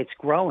why it's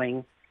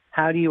growing.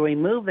 How do you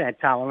remove that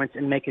tolerance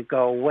and make it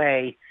go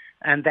away?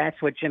 And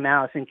that's what Jim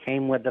Allison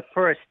came with, the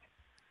first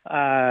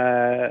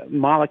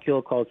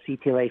molecule called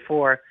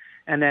CTLA-4,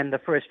 and then the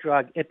first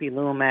drug,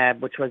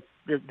 ipilimumab, which was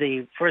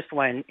the first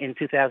one in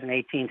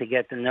 2018 to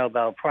get the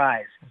Nobel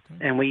Prize.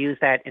 Okay. And we use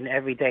that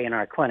every day in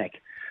our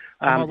clinic.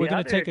 We're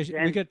going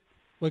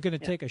to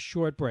take a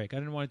short break. I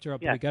didn't want to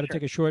interrupt, but we got to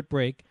take a short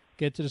break,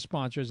 get to the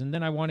sponsors, and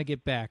then I want to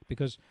get back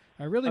because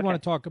I really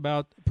want to talk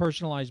about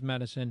personalized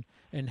medicine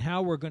and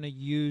how we're going to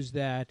use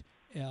that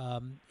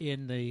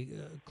in the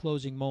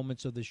closing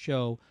moments of the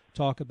show,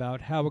 talk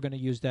about how we're going to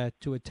use that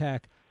to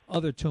attack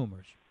other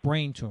tumors,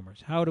 brain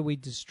tumors. How do we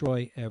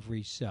destroy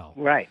every cell?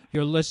 Right.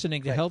 You're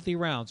listening to Healthy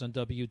Rounds on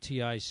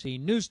WTIC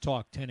News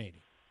Talk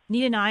 1080.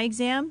 Need an eye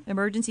exam?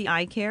 Emergency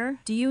eye care?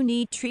 Do you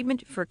need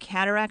treatment for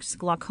cataracts,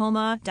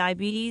 glaucoma,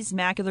 diabetes,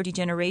 macular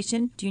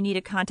degeneration? Do you need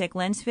a contact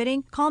lens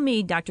fitting? Call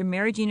me, Dr.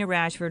 Mary Gina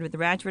Rashford with the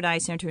Rashford Eye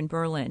Center in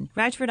Berlin.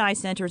 Rashford Eye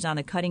Center is on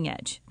the cutting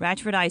edge.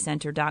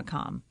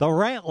 RashfordEyeCenter.com. The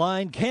rant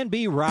line can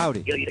be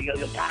rowdy.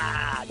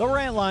 The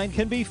rant line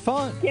can be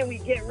fun. Can we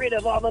get rid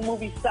of all the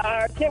movie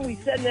stars? Can we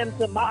send them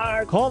to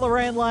Mars? Call the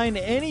rant line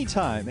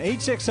anytime.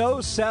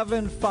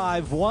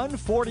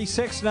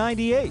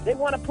 860-751-4698. They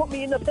want to put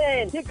me in the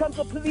pen. Here comes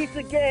the police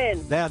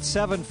again. That's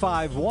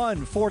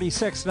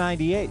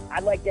 751-4698. I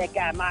like that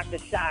guy, Mark the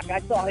Shock. I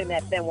saw him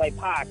at Fenway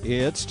Park.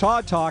 It's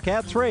Todd Talk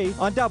at 3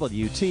 on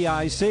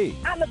WTIC.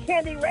 I'm a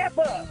candy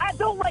rapper. I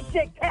don't like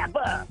Jake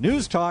Tapper.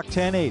 News Talk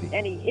 1080.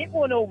 And he hit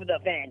one over the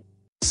fence.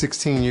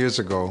 16 years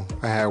ago,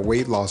 I had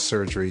weight loss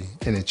surgery,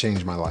 and it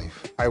changed my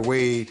life. I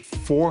weighed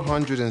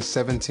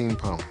 417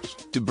 pounds.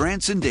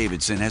 DeBranson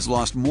Davidson has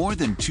lost more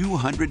than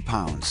 200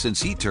 pounds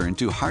since he turned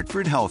to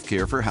Hartford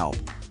Healthcare for help.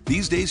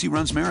 These days, he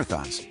runs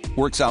marathons,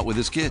 works out with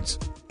his kids,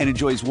 and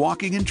enjoys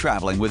walking and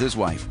traveling with his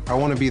wife. I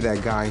want to be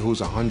that guy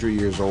who's 100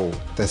 years old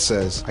that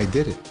says, I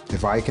did it.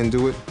 If I can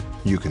do it,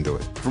 you can do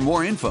it. For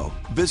more info,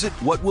 visit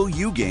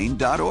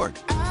whatwillyougain.org.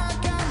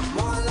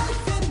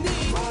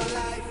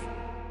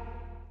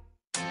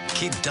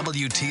 Keep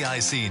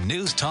WTIC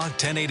News Talk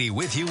 1080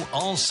 with you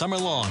all summer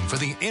long for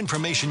the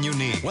information you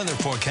need. Weather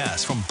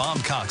forecasts from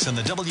Bob Cox and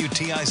the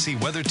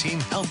WTIC weather team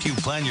help you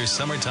plan your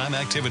summertime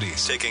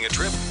activities. Taking a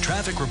trip?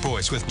 Traffic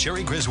reports with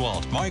Jerry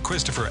Griswold, Mark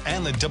Christopher,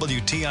 and the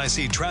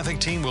WTIC traffic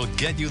team will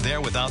get you there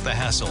without the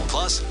hassle.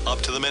 Plus,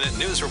 up-to-the-minute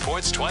news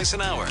reports twice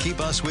an hour. Keep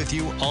us with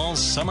you all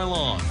summer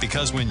long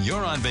because when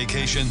you're on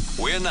vacation,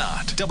 we're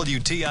not.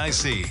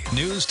 WTIC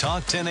News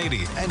Talk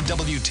 1080 and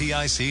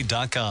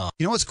WTIC.com.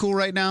 You know what's cool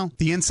right now?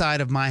 The inside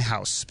inside of my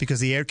house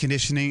because the air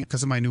conditioning,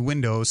 because of my new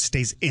windows,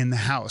 stays in the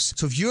house.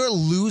 So if you're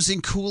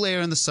losing cool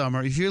air in the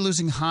summer, if you're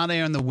losing hot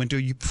air in the winter,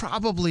 you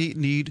probably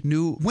need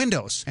new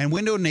windows. And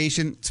Window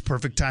Nation, it's a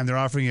perfect time. They're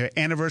offering you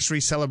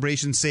anniversary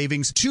celebration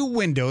savings. 2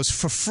 windows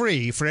for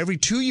free. For every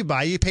 2 you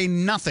buy, you pay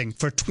nothing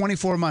for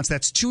 24 months.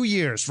 That's 2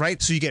 years,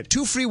 right? So you get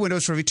 2 free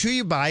windows for every 2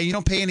 you buy. You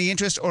don't pay any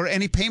interest or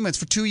any payments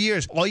for 2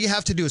 years. All you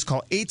have to do is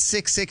call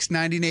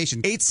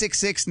 866-90-NATION.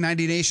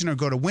 866-90-NATION or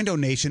go to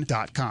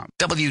windownation.com.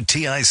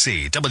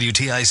 WTIC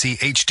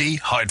HD,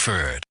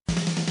 Hartford.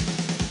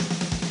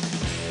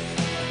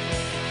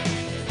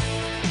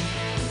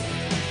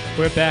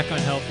 We're back on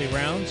Healthy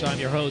Rounds. I'm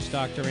your host,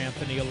 Dr.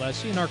 Anthony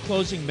Alessi. In our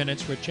closing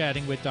minutes, we're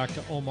chatting with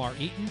Dr. Omar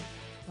Eaton.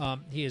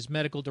 He is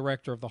medical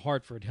director of the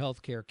Hartford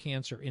Healthcare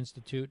Cancer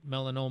Institute,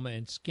 Melanoma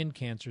and Skin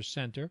Cancer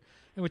Center,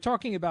 and we're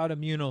talking about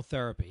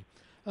immunotherapy.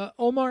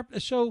 Omar,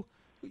 so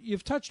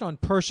you've touched on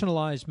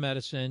personalized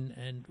medicine,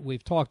 and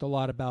we've talked a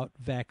lot about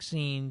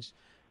vaccines,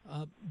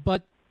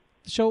 but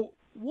so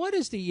what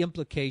is the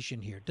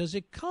implication here? Does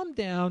it come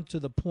down to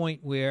the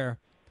point where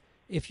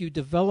if you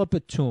develop a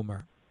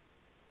tumor,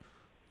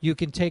 you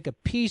can take a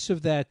piece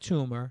of that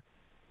tumor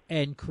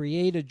and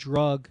create a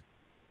drug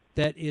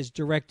that is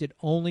directed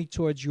only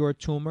towards your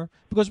tumor?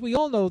 Because we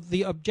all know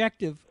the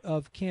objective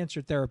of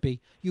cancer therapy,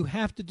 you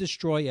have to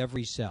destroy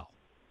every cell.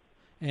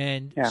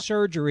 And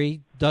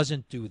surgery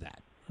doesn't do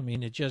that. I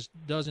mean, it just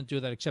doesn't do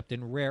that except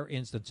in rare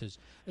instances.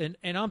 And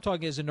I'm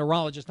talking as a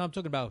neurologist, I'm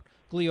talking about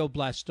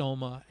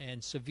glioblastoma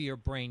and severe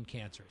brain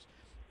cancers.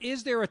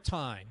 Is there a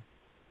time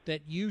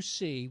that you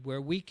see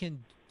where we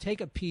can take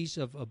a piece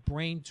of a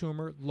brain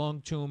tumor,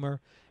 lung tumor,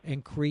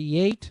 and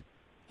create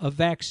a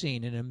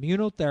vaccine, an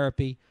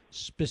immunotherapy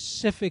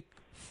specific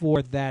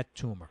for that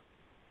tumor?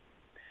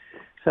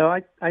 So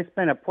I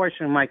spent a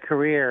portion of my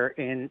career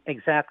in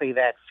exactly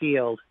that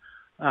field.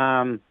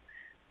 And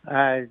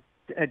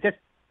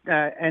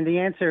the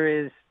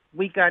answer is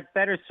we got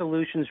better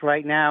solutions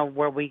right now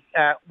where we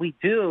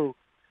do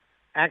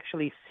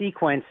actually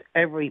sequence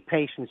every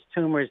patient's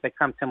tumors that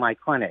come to my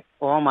clinic.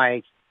 All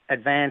my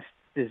advanced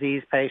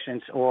disease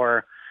patients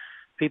or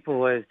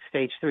people with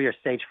stage 3 or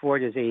stage 4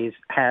 disease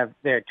have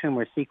their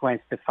tumor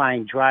sequenced to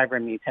find driver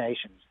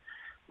mutations.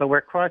 But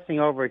we're crossing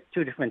over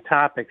 2 different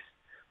topics.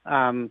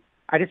 I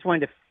just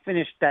wanted to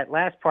finish that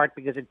last part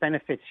because it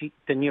benefits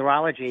the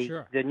neurology,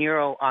 the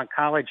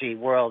neuro-oncology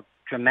world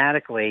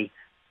dramatically,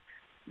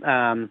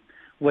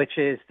 which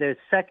is the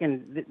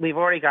second. We've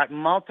already got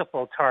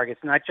multiple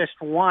targets, not just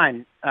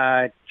one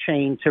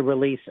chain to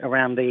release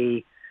around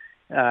the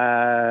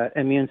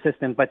immune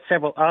system, but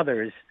several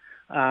others.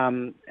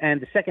 And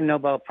the second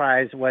Nobel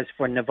Prize was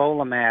for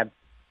nivolumab,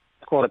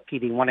 called a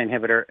PD-1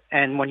 inhibitor.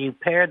 And when you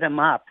pair them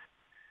up,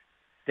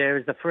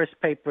 there's the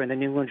first paper in the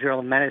New England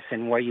Journal of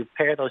Medicine where you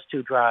pair those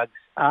 2 drugs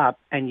up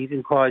and you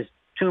can cause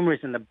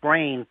tumors in the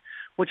brain,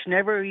 which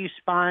never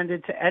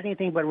responded to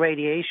anything but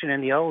radiation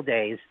in the old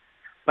days.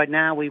 But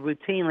now we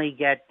routinely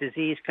get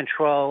disease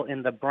control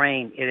in the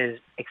brain. It is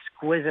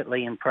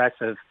exquisitely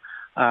impressive.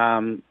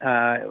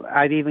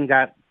 I've even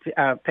got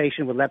a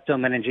patient with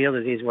leptomeningeal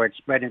disease where it's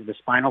spread into the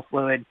spinal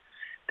fluid.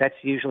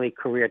 That's usually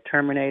career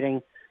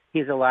terminating.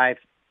 He's alive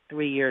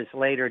 3 years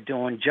later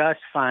doing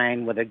just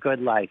fine with a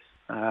good life.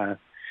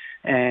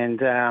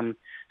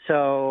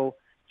 So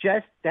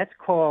just that's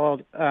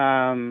called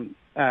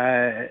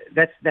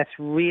that's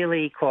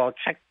really called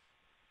check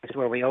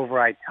where we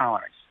override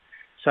tolerance.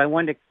 So I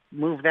wanted to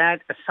move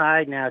that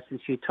aside now,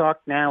 since you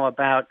talked now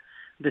about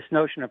this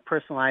notion of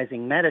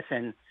personalizing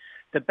medicine.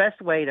 The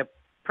best way to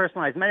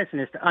personalize medicine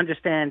is to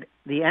understand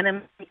the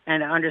enemy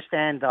and to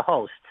understand the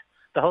host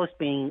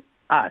being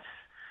us.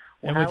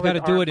 And we've got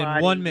to do it in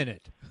 1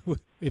 minute.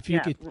 If you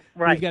could,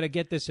 right. We've got to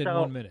get this in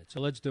 1 minute.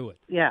 So let's do it.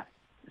 Yeah.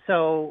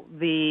 So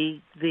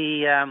we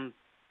know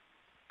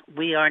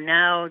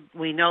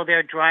there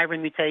are driver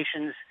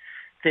mutations.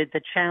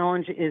 The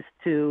challenge is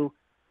to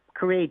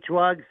create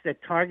drugs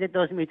that target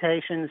those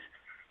mutations,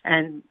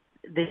 and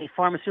the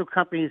pharmaceutical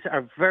companies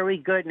are very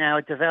good now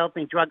at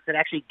developing drugs that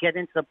actually get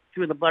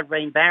through the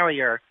blood-brain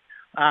barrier.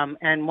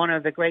 And one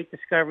of the great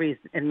discoveries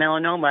in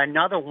melanoma,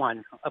 another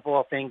one of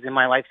all things in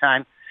my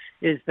lifetime,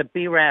 is the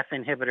BRAF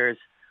inhibitors,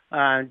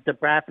 the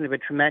brafenib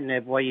and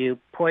trametinib, where you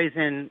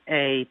poison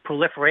a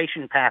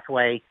proliferation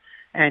pathway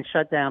and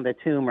shut down the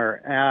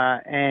tumor.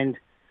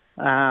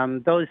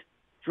 Those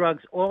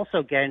drugs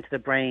also get into the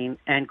brain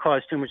and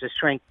cause tumors to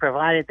shrink,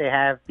 provided they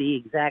have the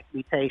exact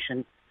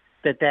mutation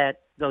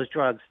that those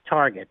drugs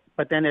target.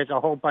 But then there's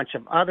a whole bunch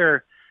of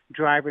other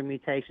driver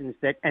mutations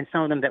and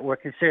some of them that were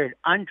considered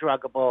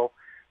undruggable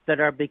that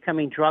are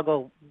becoming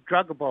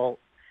druggable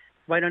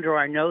right under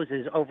our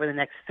noses. Over the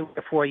next 3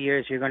 to 4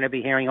 years, you're going to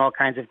be hearing all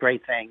kinds of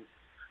great things.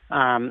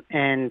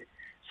 And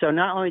so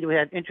not only do we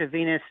have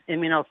intravenous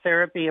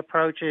immunotherapy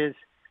approaches,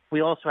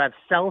 we also have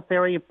cell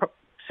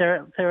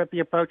therapy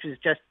approaches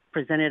just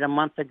presented a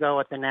month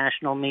ago at the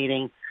national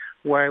meeting,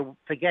 where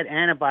forget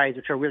antibodies,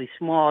 which are really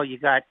small, you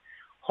got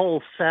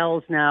whole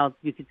cells now.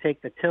 You can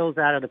take the TILs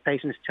out of the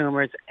patient's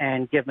tumors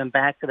and give them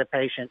back to the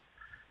patient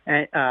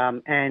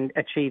and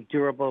achieve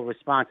durable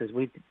responses.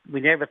 We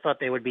never thought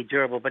they would be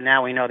durable, but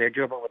now we know they're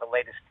durable with the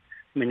latest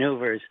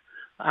maneuvers.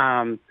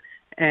 And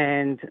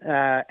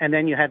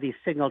then you have these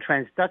signal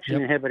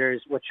transduction inhibitors,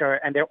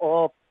 and they're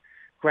all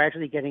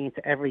gradually getting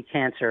into every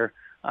cancer,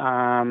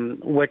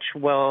 which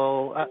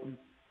will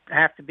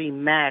have to be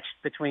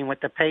matched between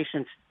what the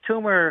patient's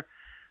tumor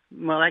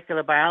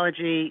molecular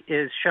biology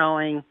is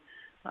showing,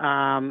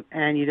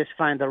 and you just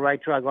find the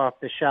right drug off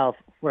the shelf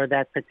for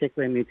that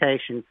particular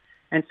mutation.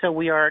 And so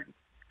we are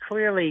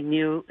clearly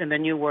in the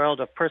new world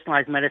of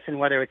personalized medicine,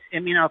 whether it's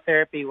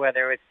immunotherapy,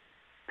 whether it's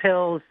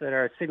pills that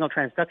are signal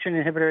transduction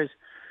inhibitors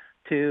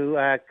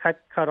to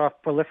cut off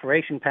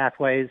proliferation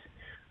pathways,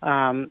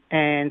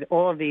 and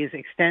all of these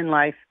extend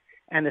life,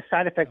 and the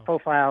side effect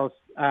profiles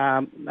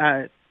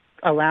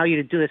allow you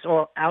to do this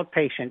all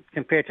outpatient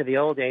compared to the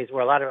old days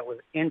where a lot of it was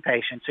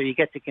inpatient. So you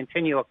get to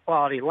continue a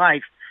quality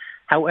life.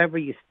 However,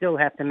 you still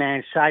have to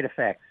manage side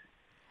effects.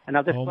 And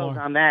I'll just close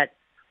on that.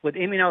 With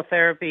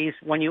immunotherapies,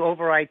 when you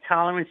override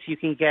tolerance, you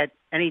can get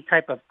any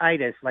type of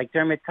itis, like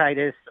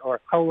dermatitis or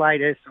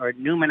colitis or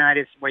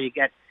pneumonitis, where you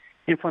get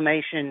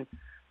inflammation,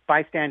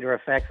 bystander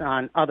effects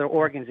on other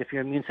organs if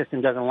your immune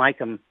system doesn't like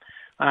them.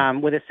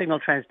 With the signal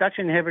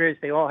transduction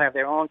inhibitors, they all have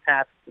their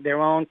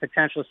own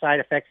potential side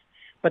effects,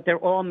 but they're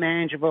all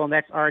manageable, and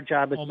that's our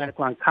job as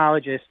medical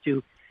oncologists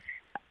to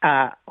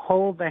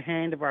hold the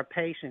hand of our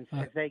patients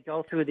as they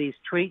go through these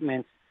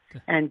treatments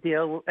and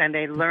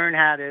they learn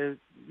how to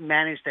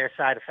manage their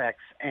side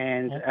effects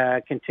and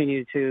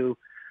continue to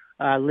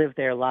live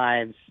their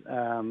lives.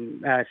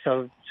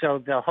 So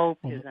the hope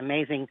is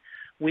amazing.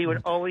 We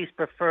would always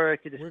prefer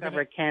to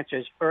discover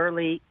cancers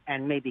early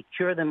and maybe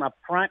cure them up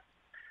front.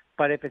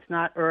 But if it's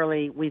not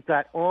early, we've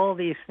got all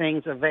these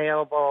things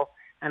available,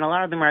 and a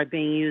lot of them are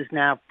being used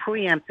now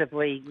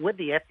preemptively with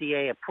the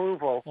FDA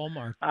approval.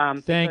 Omar,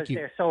 thank you.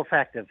 They're so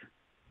effective.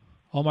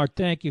 Omar,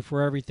 thank you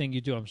for everything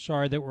you do. I'm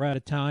sorry that we're out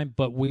of time,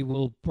 but we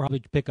will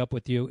probably pick up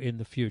with you in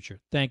the future.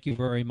 Thank you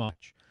very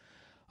much.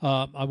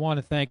 I want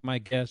to thank my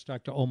guest,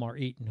 Dr. Omar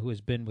Eaton, who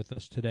has been with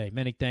us today.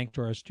 Many thanks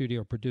to our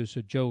studio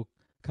producer, Joe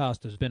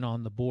Costa, has been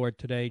on the board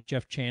today.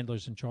 Jeff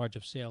Chandler's in charge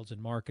of sales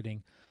and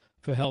marketing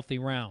for Healthy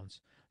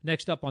Rounds.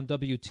 Next up on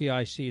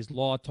WTIC is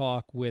Law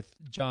Talk with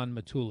John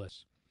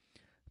Matulis.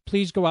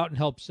 Please go out and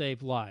help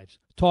save lives.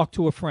 Talk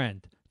to a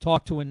friend.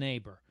 Talk to a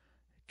neighbor.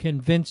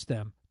 Convince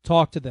them.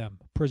 Talk to them.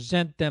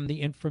 Present them the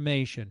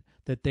information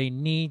that they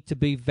need to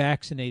be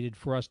vaccinated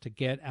for us to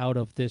get out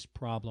of this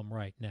problem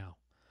right now.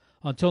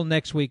 Until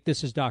next week,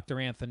 this is Dr.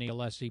 Anthony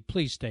Alessi.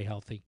 Please stay healthy.